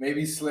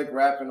 Maybe Slick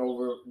rapping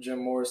over Jim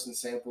Morrison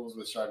samples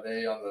with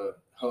Sade on the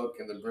hook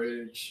and the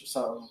bridge or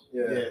something.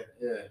 Yeah.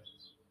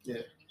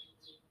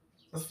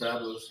 That's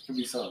fabulous. Could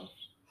be something.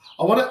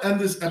 I want to end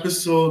this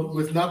episode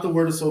with not the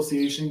word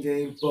association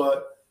game,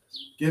 but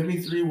give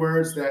me 3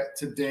 words that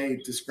today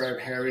describe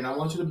Harry, and I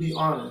want you to be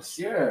honest.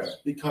 Yeah.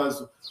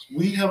 Because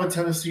we have a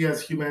tendency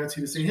as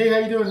humanity to say, hey, how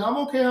you doing? I'm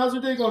okay. How's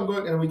your day going?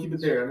 Good. And we keep it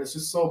there. And it's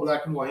just so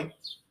black and white.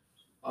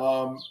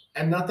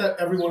 And not that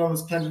everyone on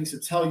this planet needs to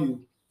tell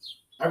you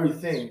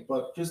everything,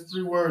 but just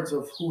 3 words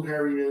of who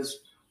Harry is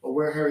or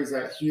where Harry's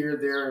at, here,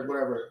 there,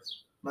 whatever.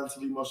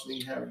 Mentally,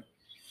 emotionally, Harry.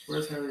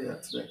 Where's Harry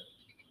at today?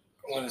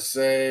 I want to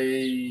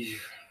say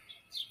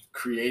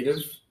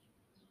creative.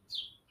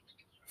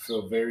 I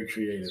feel very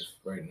creative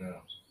right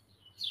now.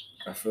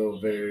 I feel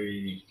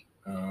very,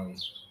 I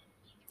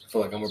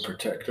feel like I'm a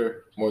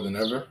protector more than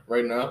ever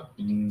right now.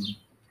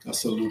 I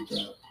salute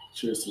that.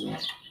 Cheers to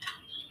that.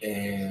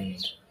 And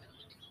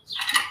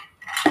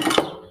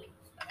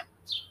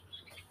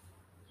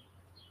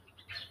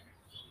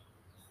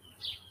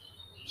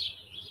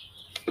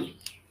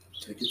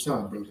take your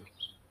time, brother.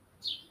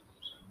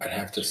 I'd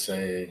have to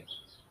say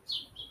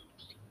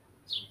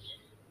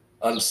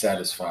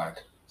unsatisfied.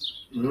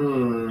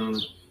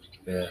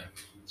 Yeah.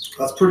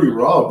 That's pretty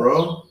raw,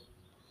 bro.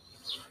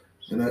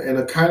 In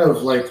a kind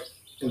of like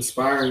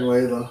inspiring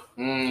way, though.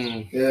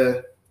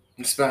 Yeah.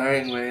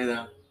 Inspiring way,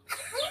 though.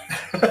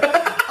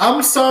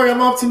 I'm sorry,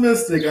 I'm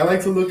optimistic. I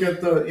like to look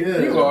at the,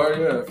 You are,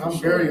 yeah. I'm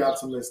very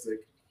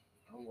optimistic.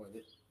 I'm with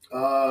it.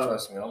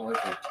 Trust me, I'm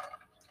with it.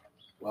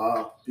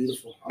 Wow,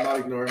 beautiful. I'm not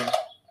ignoring.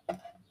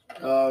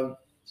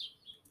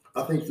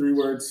 I think 3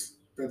 words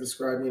that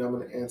describe me, and I'm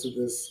going to answer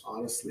this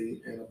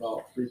honestly in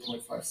about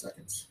 3.5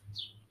 seconds.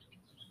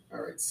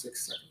 All right,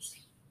 6 seconds.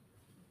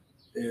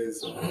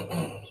 Is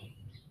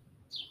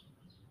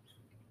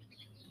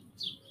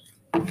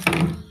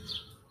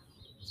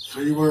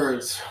 3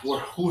 words.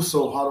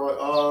 Whoso? How do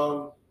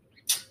I?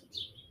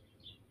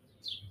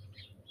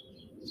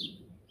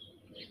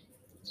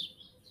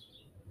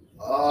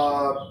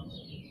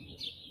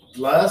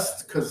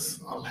 Blessed, because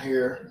I'm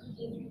here.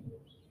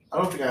 I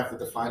don't think I have to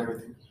define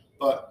everything,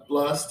 but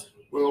blessed.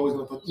 We're always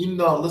gonna put.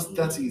 Listen,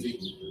 that's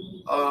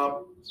easy.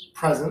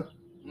 Present.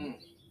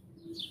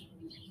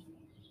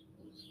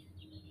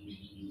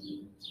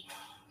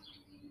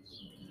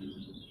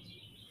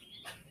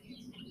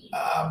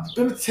 I'm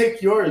gonna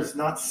take yours.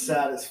 Not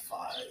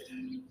satisfied.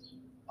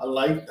 I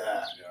like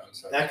that.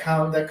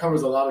 Yeah, That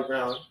covers a lot of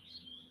ground,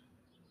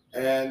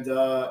 and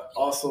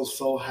also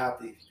so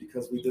happy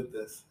because we did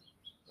this.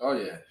 Oh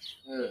yeah.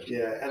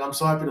 Yeah, and I'm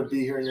so happy to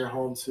be here in your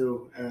home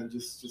too, and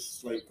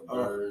just like The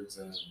birds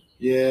and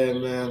yeah,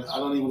 man. I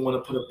don't even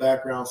want to put a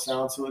background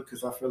sound to it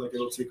because I feel like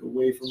it'll take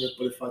away from it.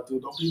 But if I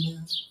do, don't be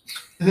mad.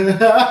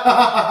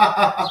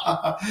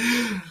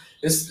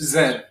 it's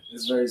zen.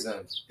 It's very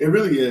zen. It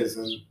really is,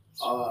 and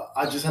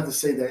I just have to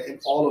say that in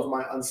all of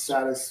my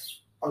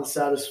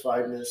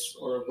unsatisfiedness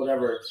or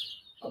whatever,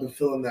 I've been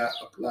feeling that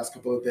the last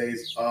couple of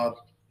days.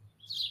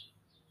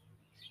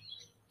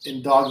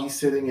 In doggy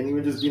sitting and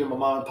even just being at my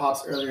mom and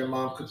pop's earlier,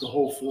 mom cooked a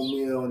whole full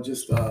meal and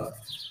just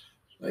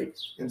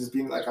just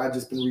being like, I've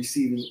just been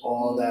receiving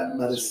all that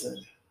medicine.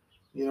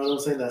 You know what I'm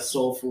saying? That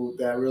soul food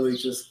that really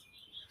just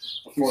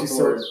a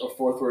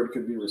fourth word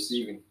could be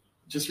receiving.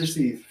 Just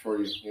receive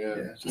for you.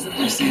 Yeah. Just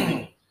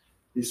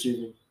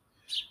receiving.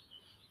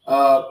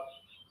 I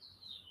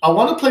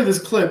want to play this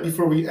clip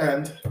before we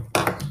end,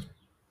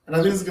 and I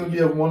think this is going to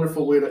be a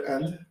wonderful way to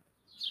end.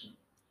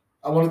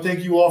 I want to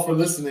thank you all for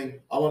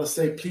listening. I want to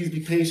say, please be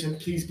patient.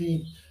 Please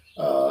be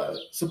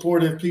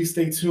supportive. Please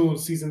stay tuned.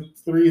 Season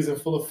 3 is in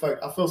full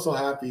effect. I feel so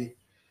happy.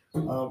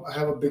 I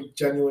have a big,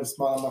 genuine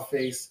smile on my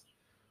face.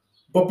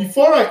 But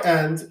before I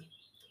end,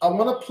 I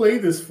want to play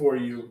this for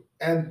you.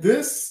 And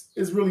this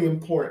is really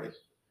important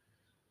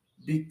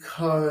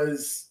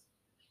because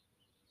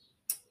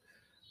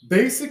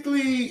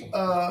basically,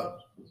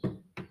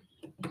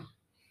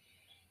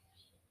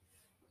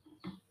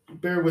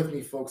 bear with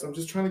me, folks. I'm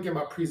just trying to get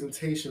my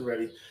presentation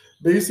ready.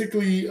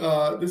 Basically,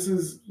 this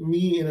is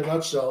me in a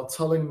nutshell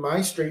telling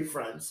my straight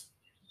friends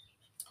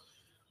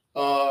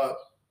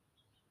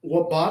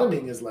what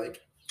bottoming is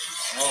like.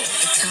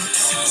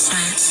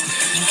 Science,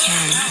 you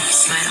can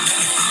slide off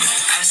the phone.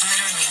 I was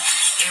literally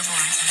airborne.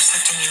 I'm just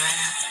lifting you right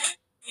up.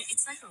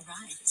 It's like a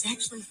ride. It's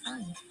actually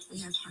fun. We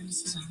have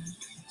harnesses on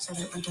so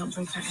that we don't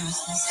break our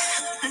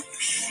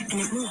asses.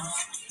 And it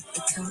moves.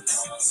 It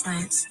tilts,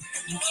 slants.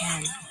 You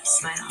can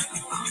slide off the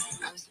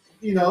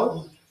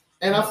phone.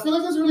 And I feel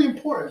like that's really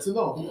important to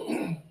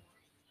know.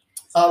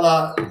 A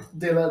la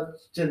De La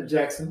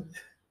Jackson.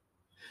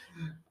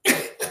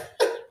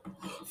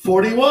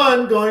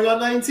 41 going on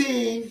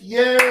 19.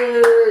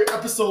 Yay!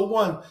 Episode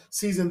 1,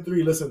 Season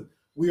 3. Listen,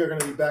 we are going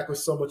to be back with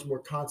so much more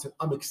content.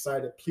 I'm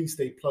excited. Please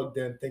stay plugged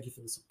in. Thank you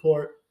for the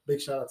support. Big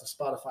shout out to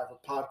Spotify for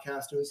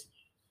podcasters.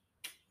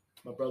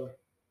 My brother,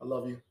 I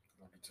love you.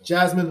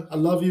 Jasmine, I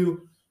love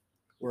you.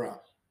 We're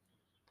out.